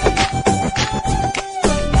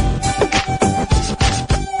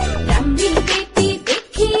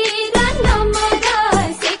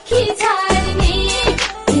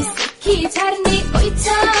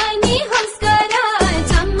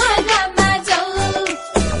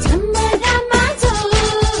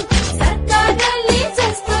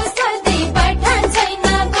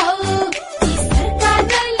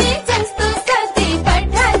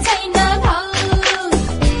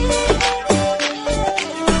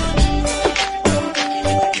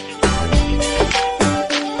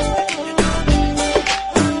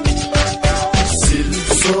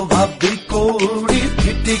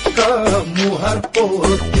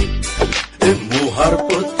मुहार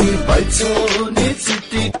पोती भैछौनी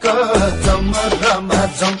चिटिक जमरामा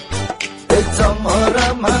जाऊ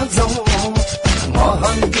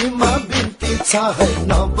महँगीमा बिन्ती छ है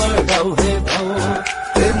नबढाऊ है भाउ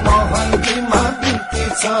महँगीमा बिन्ती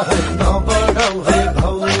छ है नबढाऊ है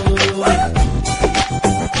भाउ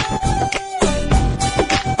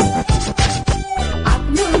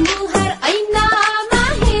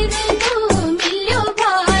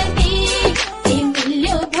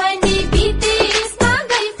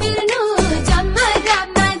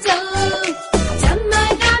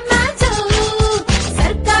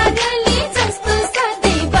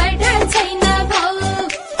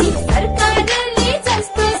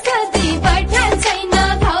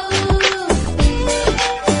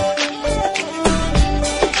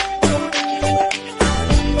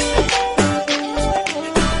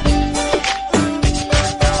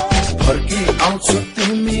आउँछु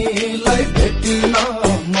तिमीलाई भेटिन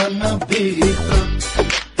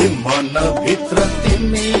मनभित्र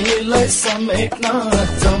तिमीलाई समेट्न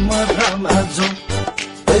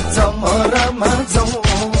जमरामा जाऊ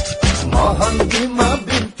महँगीमा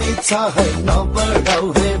बिन्ती छ है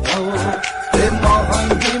नबढाऊ है भाउ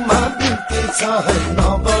महँगीमा बिन्ती छ है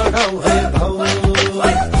नबढाऊ है भाउ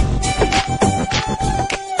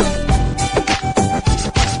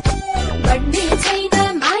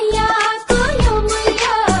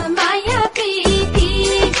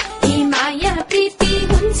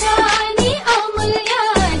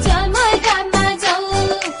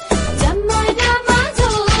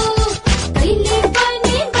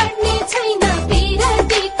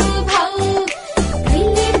भाउ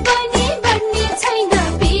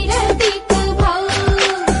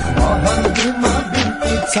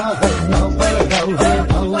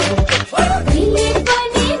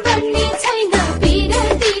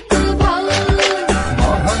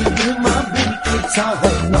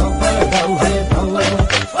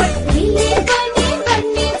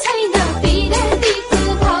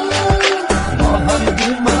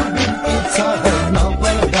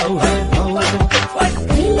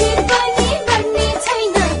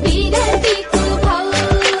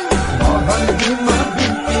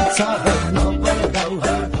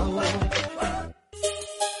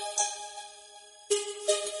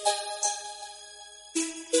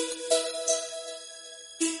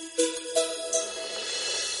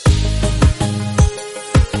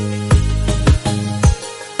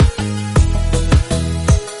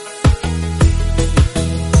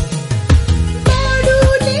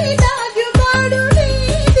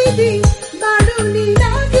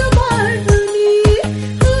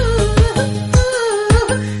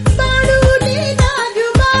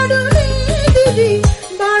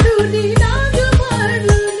बाडुली लाग्यो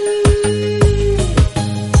बाडुली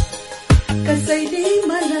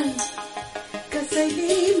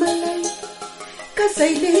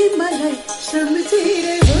कसैले मलाई सम्झेर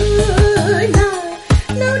होला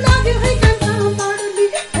लौ लाग्यो है कान्छा बाडुली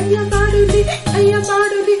अय्या बाडुली अय्या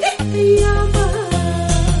बाडुली अय्या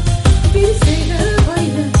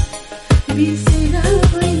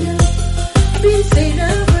बिर्सेर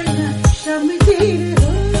होइन सम्झेर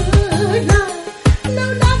होला लौ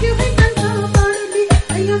लाग्यो है कान्छा बाडुली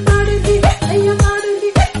अय्या बाडुली अय्या बाडुली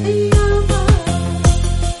अय्या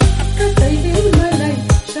कसैले मलाई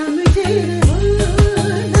सम्झेर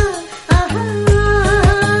होला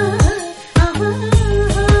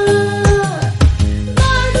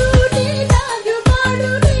बाडुली लाग्यो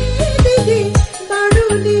बाडुली दिदी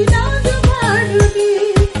बाडुली लाग्यो बाडुली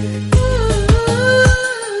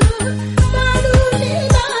बाडुली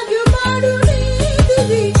लाग्यो बाडुली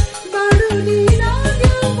दिदी बाडुली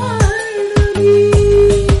लाग्यो बाडुली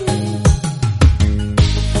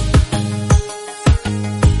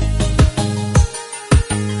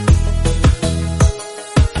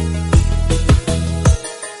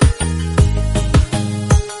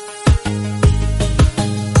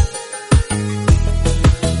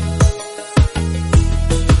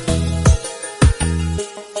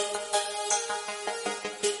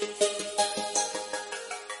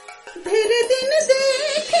धेरै दिन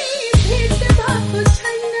देखे भेट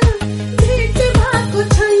भएको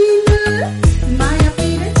छैन माया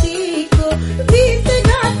पिरतीको गीत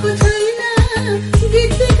गाएको छैन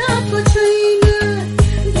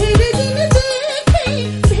धेरै दिन देखे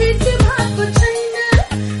भेट भएको छैन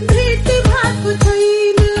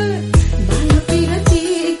माया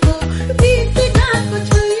पिरतीको गीत गाएको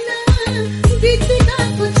छैन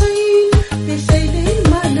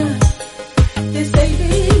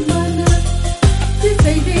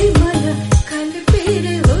त्यसैले मन काल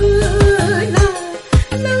पेरे होला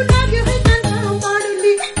लौ लाग्यो है कान्छा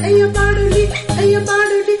बाडुली अय्या बाडुली अय्या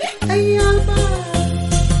बाडुली अय्या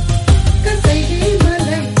कसैले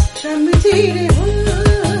मलाई सम्झेर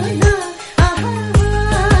होला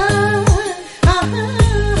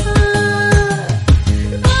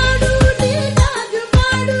बाडुली लाग्यो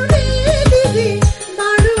बाडुली दिदी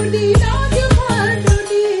बाडुली लाग्यो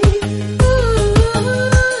बाडुली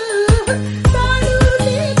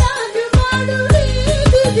बाडुली लाग्यो बाडुली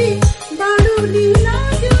दिदी बाडुली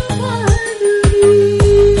लाग्यो बाडुली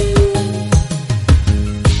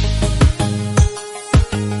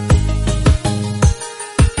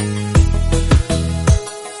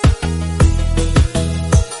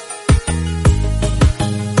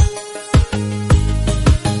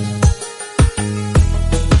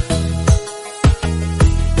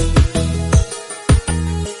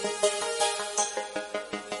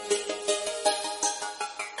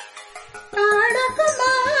टाढाको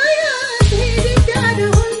माया धेरै प्यारो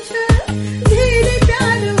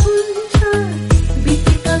हुन्छ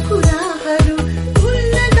बितेका कुराहरू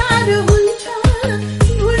भुल्न गाह्रो हुन्छ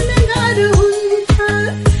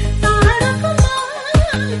टाढाको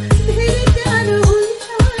माया धेरै प्यारो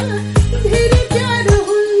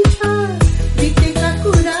हुन्छ बितेका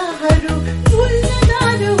कुराहरू भुल्न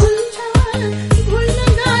गाह्रो हुन्छ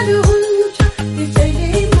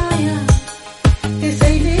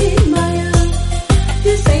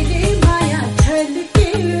त्यसैले माया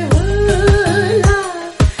झल्केर होला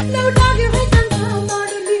लौ लाग्यो है कान्छा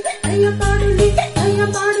बाडुली अय्या बाडुली अय्या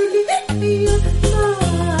बाडुली अय्या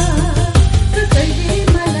कसैले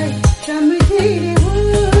मलाई सम्झेर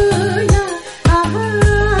होला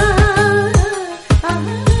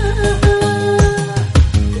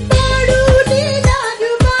बाडुली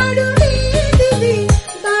लाग्यो बाडुली दिदी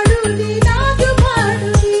बाडुली लाग्यो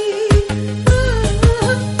बाडुली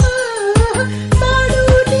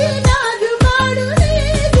बाडुली लाग्यो बाडुली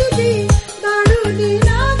दिदी बाडुली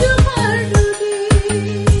लाग्यो बाडुली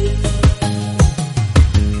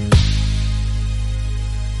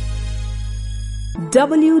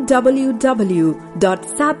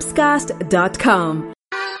www.sapscast.com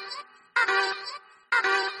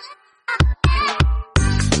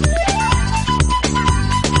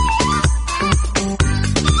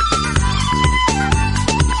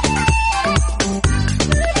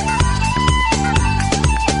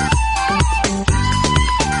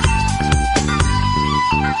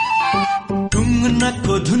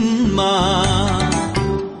ढुङ्गनाको धुनमा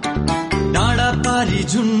डाँडा पारी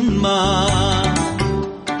झुनमा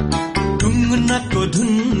ढुङ्गनाको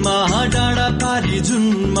धुनमा डाँडा पारी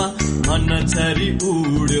झुनमा मन छरी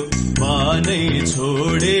उड्यो बानै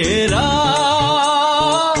छोडेर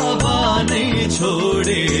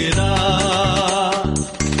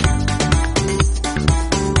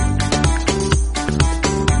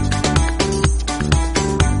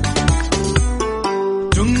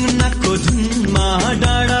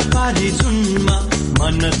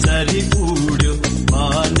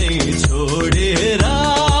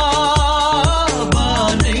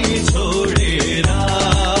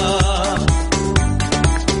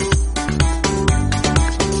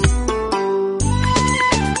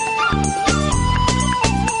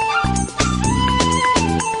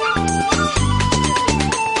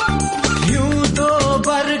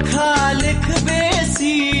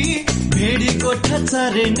गोठा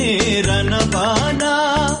चर्ने रनबाना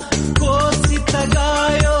कोसित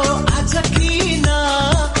गायो आज किन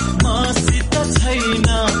मसित छैन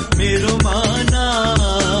मेरो माना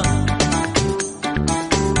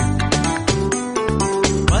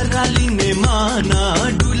बरालिने माना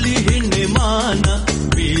डुली हिँड्ने माना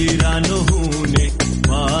बिरानो हुने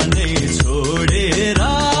मानै छोडेर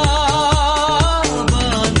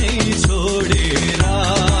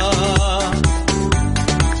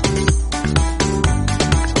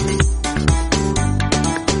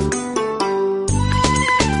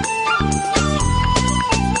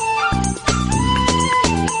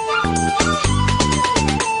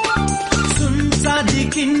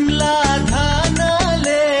किन्ला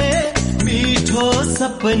धानले मिठो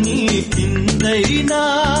सपनी किन्दैन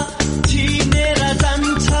छिनेर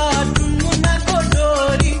जान्छ टुङ्गुनाको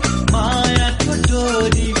डोरी मायाको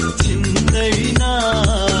डोरी छिन्दैन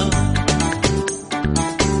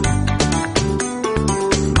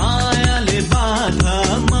मायाले बाधा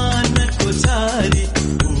मानको चारी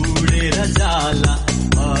उडेर जाला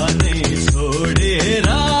भने छोडेर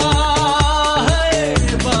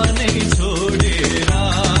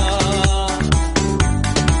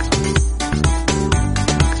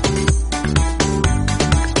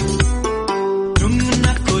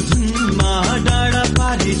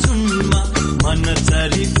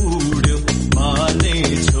मनचरी उड्यो माने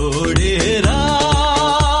छोडेर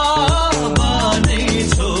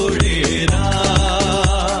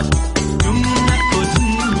डुङ्गाको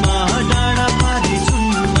झुममा डाँडा पारी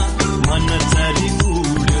झुममा मनचरी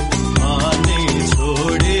उड्यो माने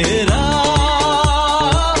छोडेर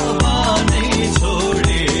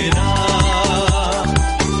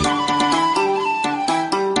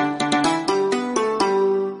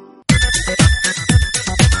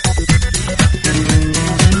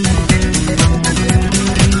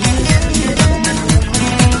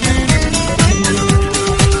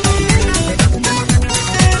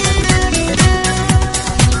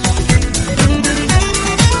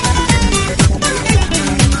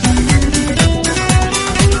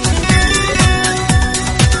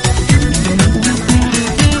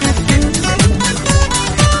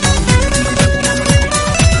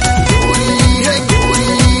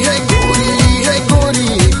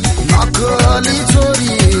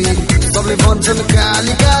भन्छन्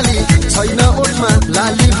काली काली छैन ओठमा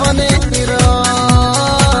लाली भनेर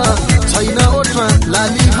छैन ओठमा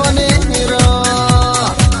लाली भनेर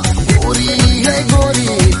गोरी है गोरी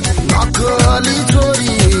नक्कली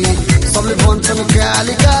छोरी सबले भन्छन्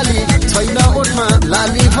काली काली छैन ओठमा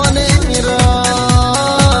लाली भनेर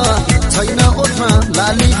छैन ओठमा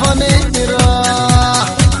लाली भनेर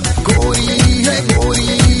गोरी है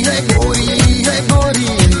गोरी है गोरी है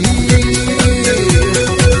गोरी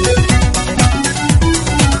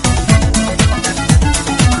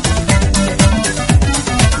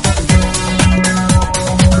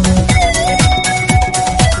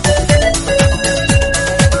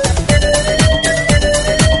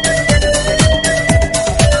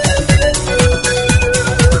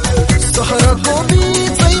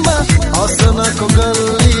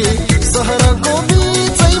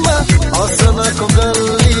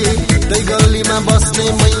बस्ने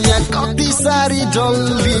मैया कति सारी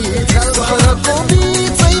डल्ली सहरको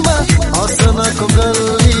बिचैमा हसनको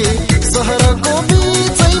गल्ली सहरको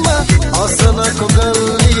बिचैमा हसनको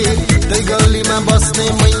गल्ली त्यही गल्लीमा बस्ने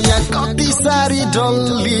मैया कति सारी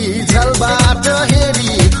डल्ली झ्यालबाट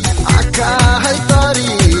हेरी आँखा है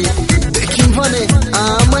तरी देखिन् भने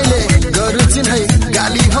मैले गरु चिन्है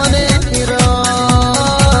गाली भनेर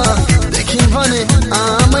देखिन् भने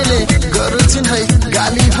मैले गरु चिन्है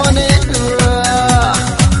गाली भनेर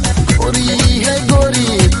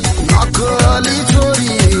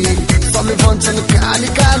सबले भन्छन् काली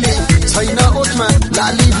काली छैन ओठमा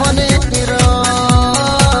लाली भनेर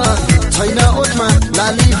छैन ओठमा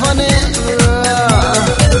लाली भनेर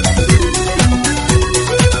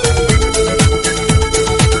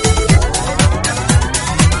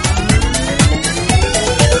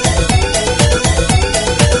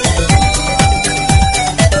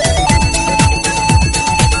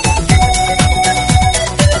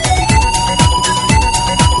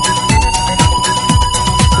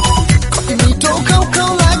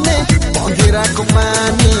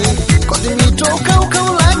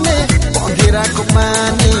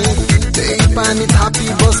पानी थापी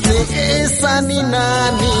बस्ने ए सानी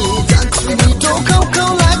नानी जान्छु मिठो खाउ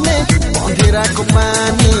खाउ लाग्ने बन्धेराको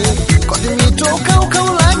पानी कति मिठो खाउ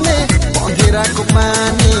खाउ लाग्ने बन्धेराको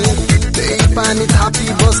पानी त्यही पानी थापी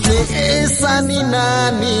बस्ने ए सानी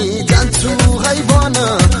नानी जान्छु है भन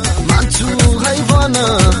मान्छु है भन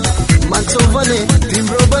मान्छौ भने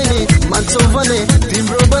तिम्रो बहिनी मान्छौ भने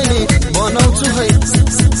तिम्रो बहिनी बनाउँछु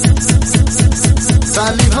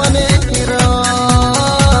साली भनेर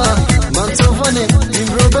मान्छौ भने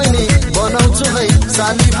तिम्रो बहिनी बनाउँछु है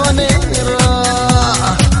साली भनेर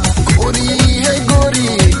गोरी है गोरी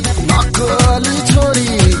नक्कली छोरी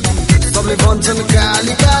सबले भन्छन्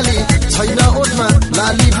काली काली छैन ओठमा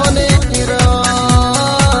लाली भनेर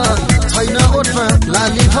छैन ओठमा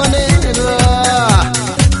लाली भनेर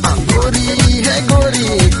गोरी है गोरी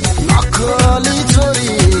नक्कली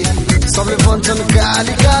छोरी सबले भन्छन्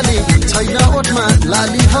काली काली छैन ओठमा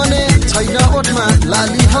लाली भने छैन ओठमा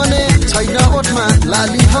लाली भने छैन ओठमा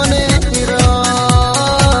लाली भनेर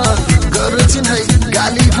गर्छिन् है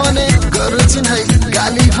गाली भने गर्छिन् है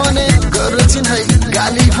गाली भने गर्छिन् है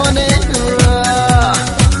गाली भने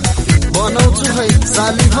बनाउँछु है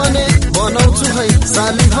साली भने बनाउँछु है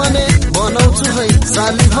साली भने बनाउँछु है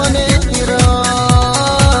साली भनेर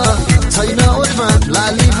छैन ओठमा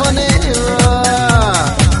लाली भनेर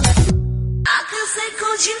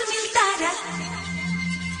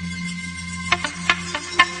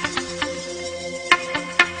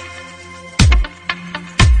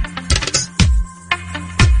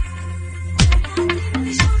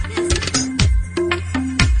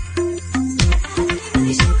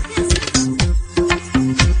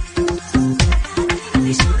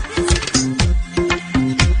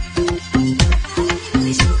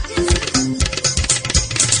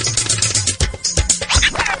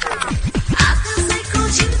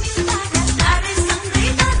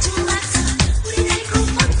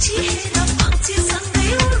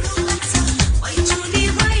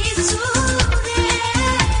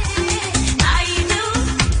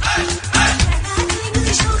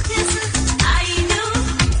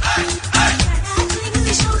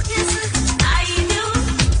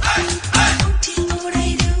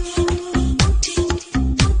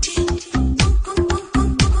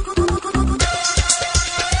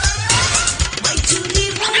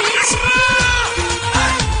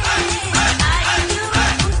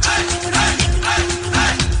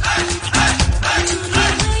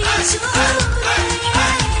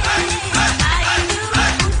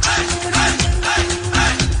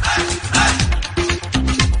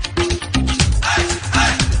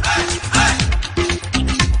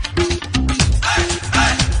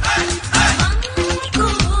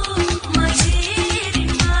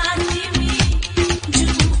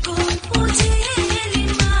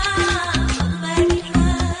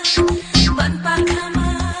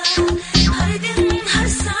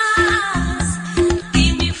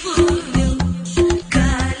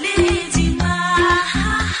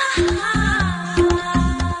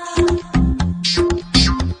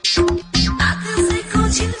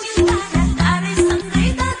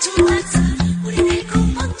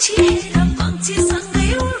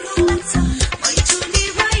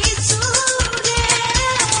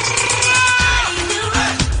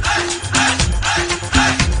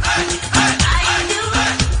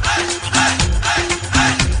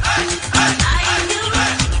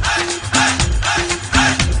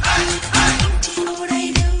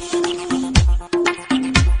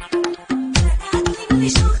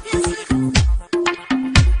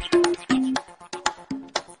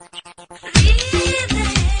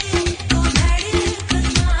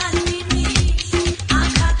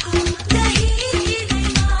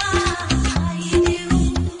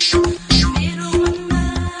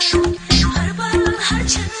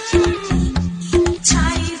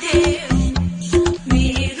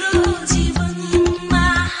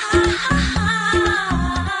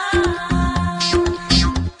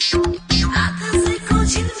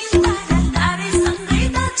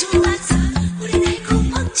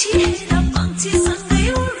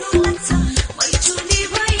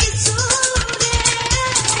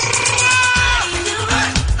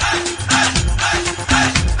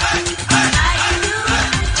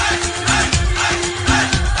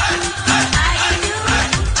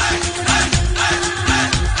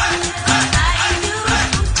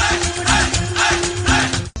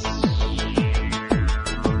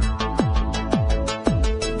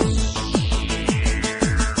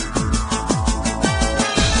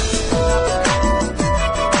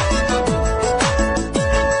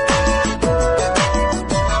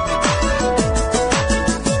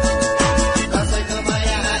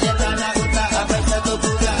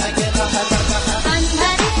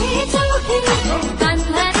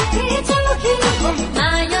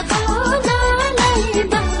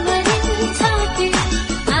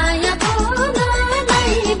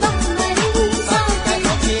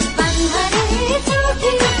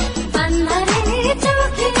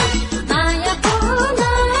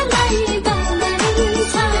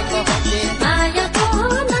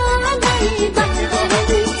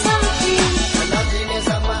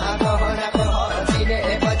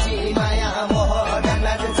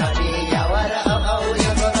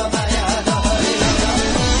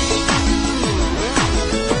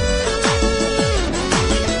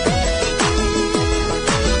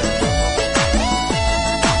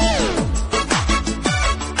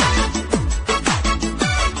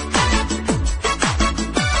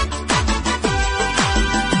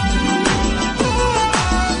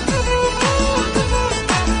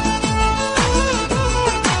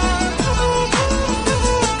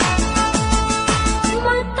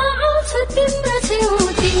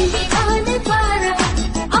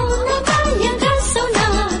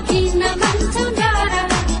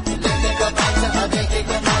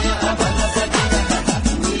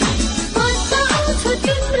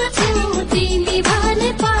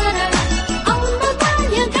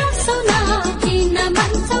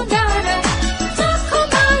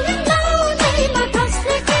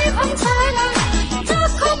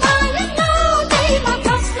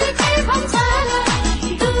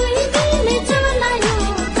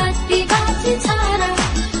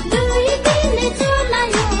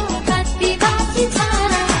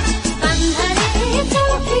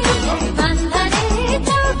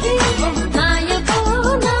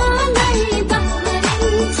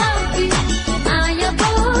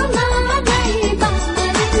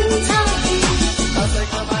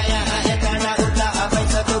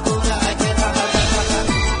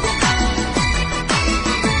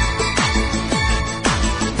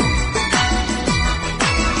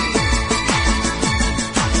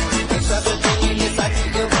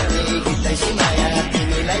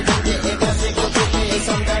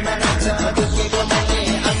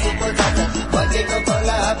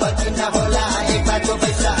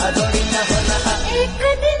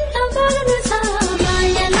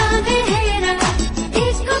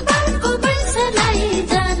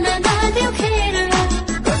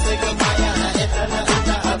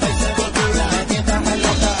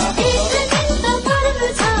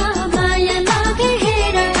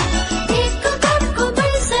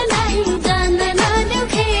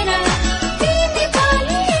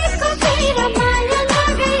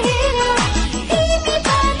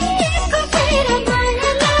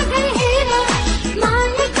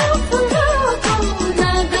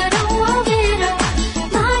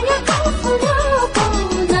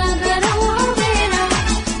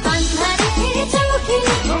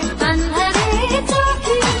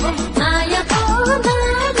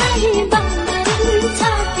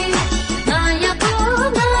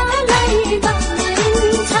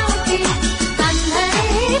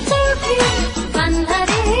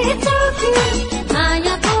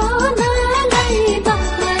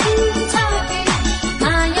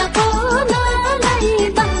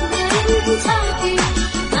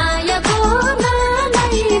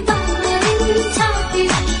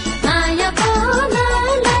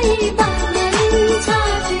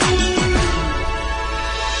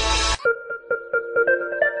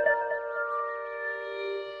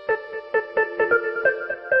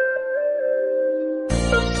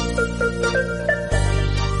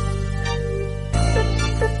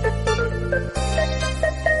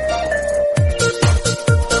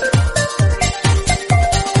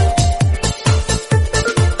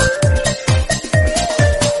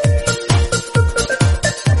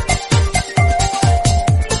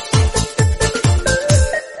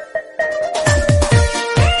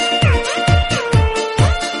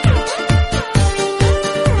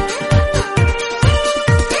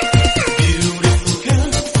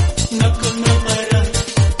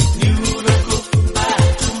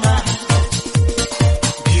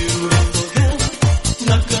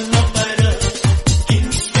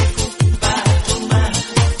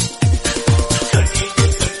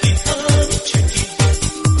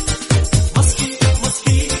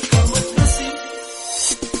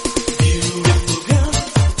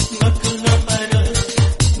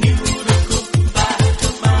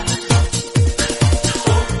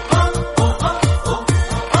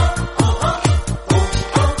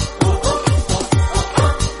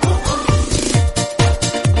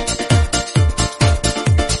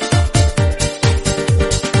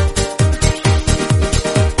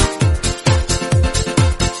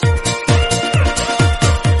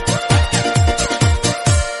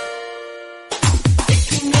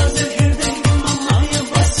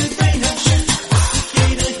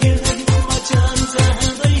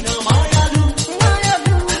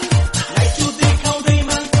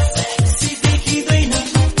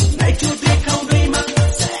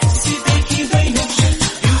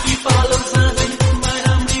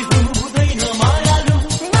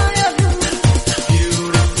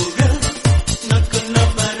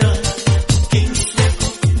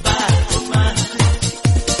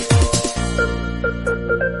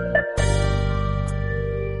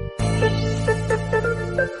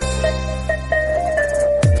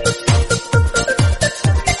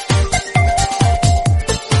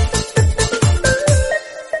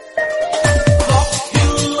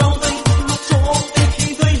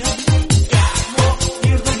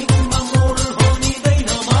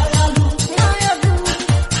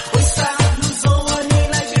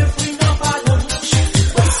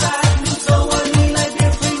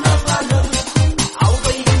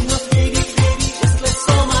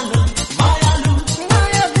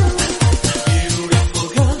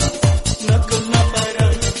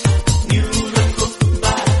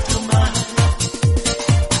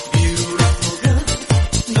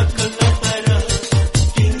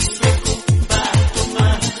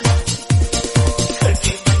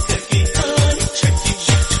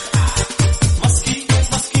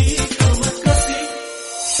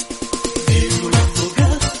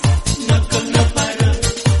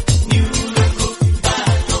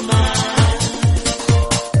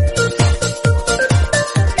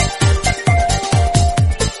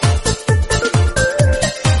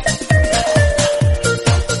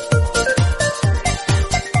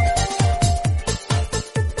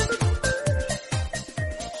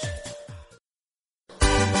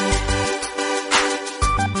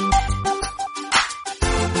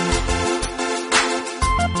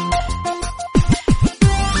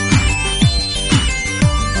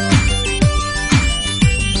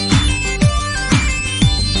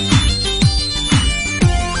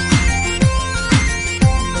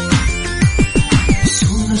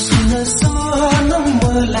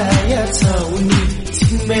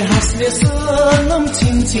हाँस्ने सनम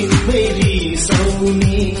छिनछिनमै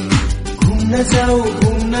रिसाउने घुम्न जाऊ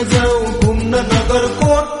घुम्न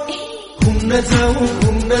नगरकोट घुम्न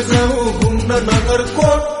जाऊ घुम्न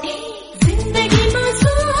नगरकोट जिन्दगीमा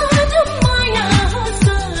सधैँ माया हो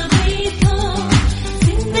सबै थोक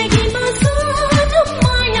जिन्दगीमा सधैँ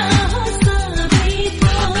माया हो सबै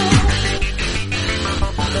थोक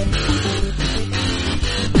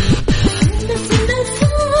सुन्दा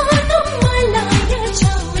सुन्दा मलाई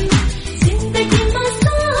छाउनी जिन्दगीमा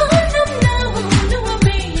सधैँ नहुनु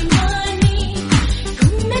बेइमानी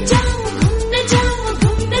घुम्न जाऊ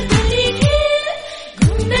घुम्न तुली खेल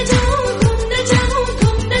घुम्न जाऊ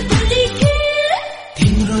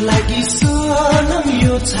तिम्रो लागि सनम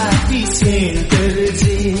यो छाती सेन्टर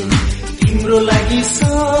जे तिम्रो लागि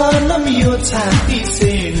सनम यो छाती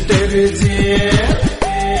सेन्टर जे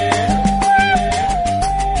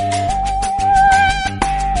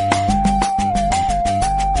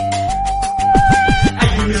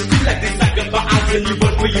When you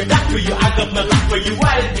work for you, that for you, I got my life for you.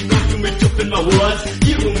 Why did you go through me, tripping my words?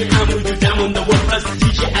 You and me, I'm with you, down on the world. Plus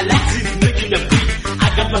DJ Alexis making a beat. I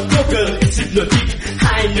got my girl, it's hypnotic.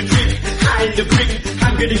 High in the trick, high in the brick.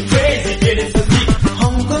 I'm getting crazy, getting so deep.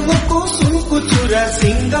 हङकङको सुनको चुरा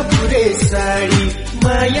सिङ्गापुरे साडी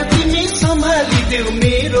माया तिमी सम्हालिदेऊ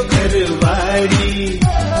मेरो घरबारी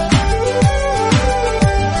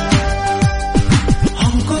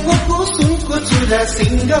हङकङको सुनको चुरा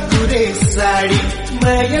सिङ्गापुरे साडी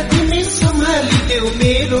माया तिमी सम्हालिदेऊ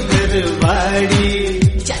मेरो घरबारी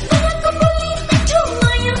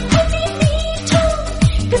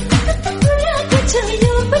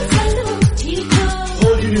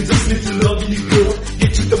Just need to love you, girl.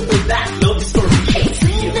 Get to the point that love is for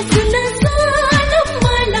me.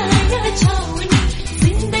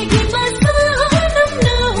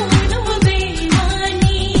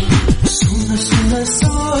 सुन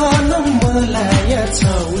सनम मलाया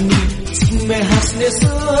छाउनी छिनमै हाँस्ने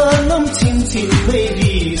सनम छिनछिनमै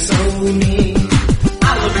रिसाउने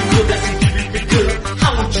I love you more than you give it me, girl. I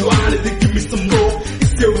want you out of there, give me some more. It's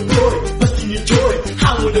still boy, busting your joy. I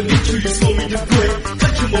wanna make sure you slow me to play.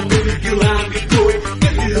 Come on, baby girl, I'm your boy.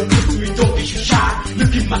 Get me the close to me, don't be shy.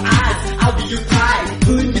 Look in my eyes, I'll be your pride.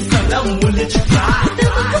 Put me some, I won't let you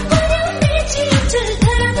fly.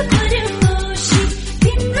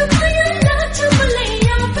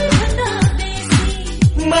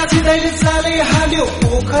 माझीदैले चाले हाल्यो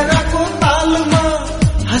पोखराको तालमा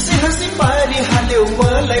हाँसी हाँसी पारी हाल्यो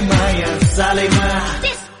मलाई माया जालैमा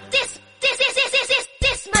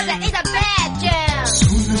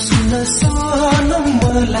सुन सनम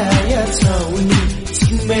मलाया छाउनी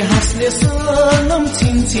छिनमै हाँस्ने सनम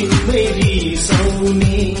छिनछिनमै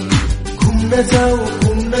रिसाउने घुम्न जाऊ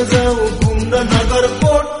घुम्न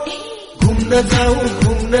नगरकोट घुम्न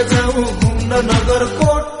जाऊ घुम्न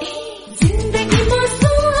नगरकोट जिन्दगीमा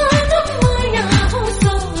सधैँ माया हो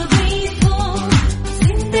सबै थोक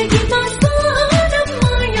जिन्दगीमा सधैँ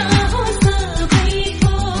माया हो सबै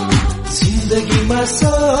थोक जिन्दगीमा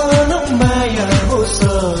सनम माया हो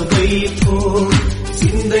सबै थोक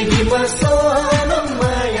जिन्दगीमा सनम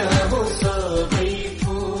माया हो सबै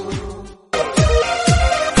थोक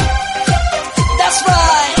That's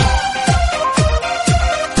right.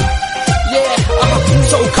 Yeah,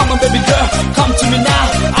 so come on, baby girl, come to me now.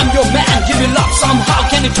 I'm your man, give me love somehow.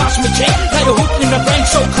 Can you touch me, chick? Got a hook in my brain,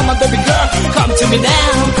 so come on, baby girl, come to me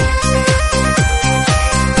now.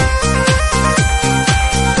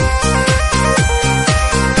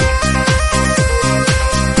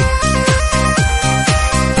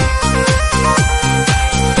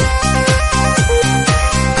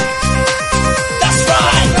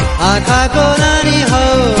 आँखाको रानी हो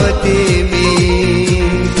तिमी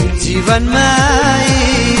जीवनमा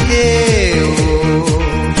आइदेऊ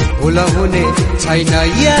भुल हुने छैन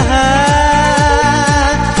यहाँ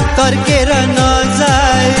तर्केर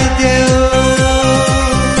नजाइदेऊ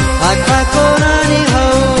आँखाको रानी हो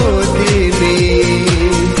तिमी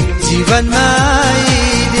जीवनमा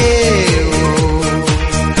आइदेऊ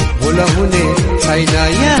भुल हुने छैन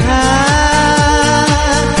यहाँ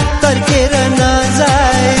तर्केर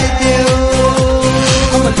नजाइदेऊ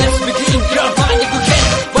Let's begin, girl, find you can.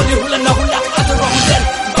 But you hula na hula, I don't know then.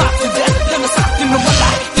 Back to that, let me start in the one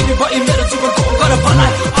life. Think about it, better to go, gotta find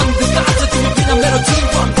life. I'm the guy to be in a metal team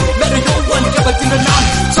one. Better no one, give it in the nine.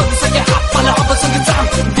 So we say, yeah, hop on a song the time.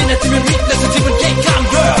 Dinner to me, meet, let's see what they come,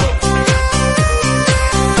 girl.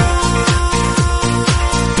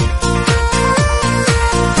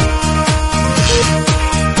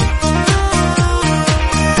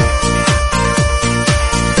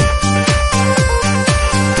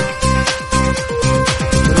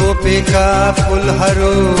 रोपेका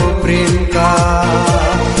फुलहरू प्रेमका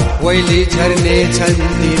valley झर्ने छन्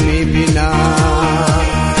तिमी बिना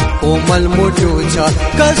कोमल मुटु छ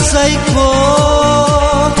कसैको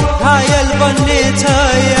घायल बन्ने छ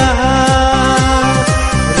यहाँ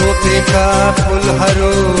रोपेका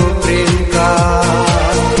फुलहरू प्रेमका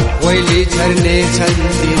वैली झर्ने छन्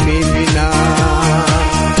तिमी बिना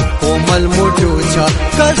कोमल मुटु छ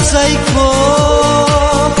कसैको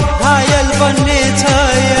घायल बन्ने छ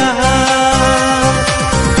यहाँ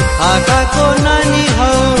आँखाको नानी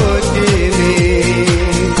हौ तिमी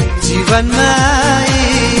जीवनमा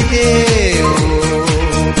आइदेऊ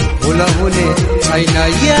भुल हुने छैन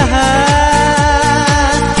यहाँ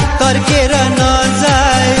तर्केर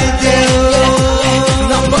नजाइदेऊ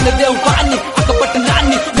देऊ पानी आँखाबाट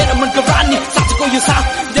नानी मेरो मनको रानी साँचोको यो साथ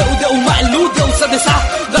देऊ देऊ माइलु देऊ सधैँ साथ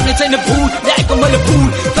गर्ने छैन भुल ल्याएको मैले भुल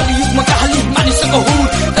तैँले युगमा कहाली मानिसको हुल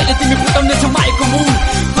तैँले तिमी फुटाउने छ मायाको मूल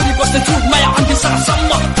गरिबस्नेछु माया अन्त्य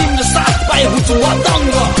सासम्म तिम्रो साथ पाए हुन्छु म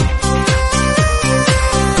दङ्ग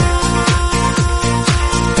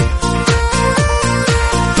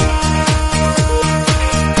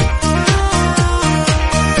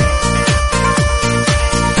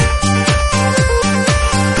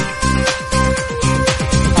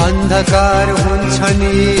अन्धकार हुन्छन्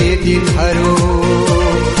यी दिनहरू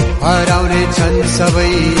हराउने छन् सबै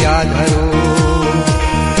यादहरू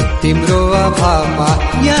तिम्रो अभावमा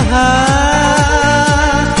यहाँ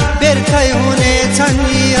व्यर्थै हुने छन्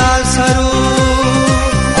यी आशहरू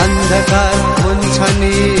अन्धकार हुन्छन्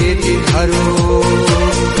यी दिनहरू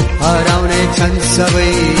हराउने छन् सबै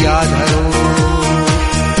यादहरू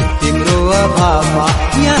तिम्रो अभावमा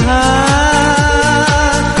यहाँ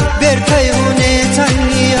व्यर्थै हुने छन्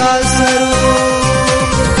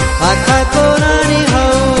आँखाको रानी हौ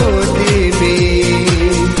तिमी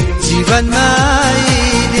जीवनमा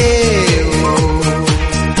आइदेऊ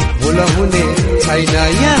भुल हुने छैन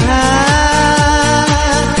यहाँ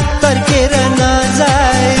तर्केर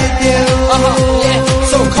नजाइदेऊ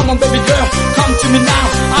So come on baby girl, come to me now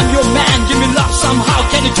I'm your man, give me love somehow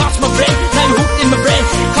Can you touch my brain, now you're hooked in my brain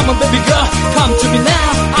Come on baby girl, come to me now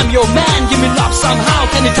I'm your man, give me love somehow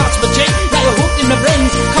Can you touch my chain, now you're hooked in my brain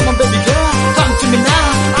Come on baby girl, come to me now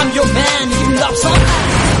I'm your man, give me love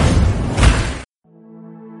somehow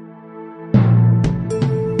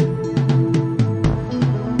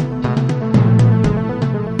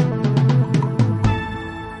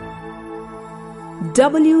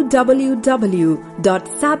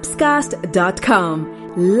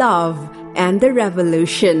www.sapscast.com. Love and the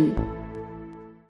Revolution.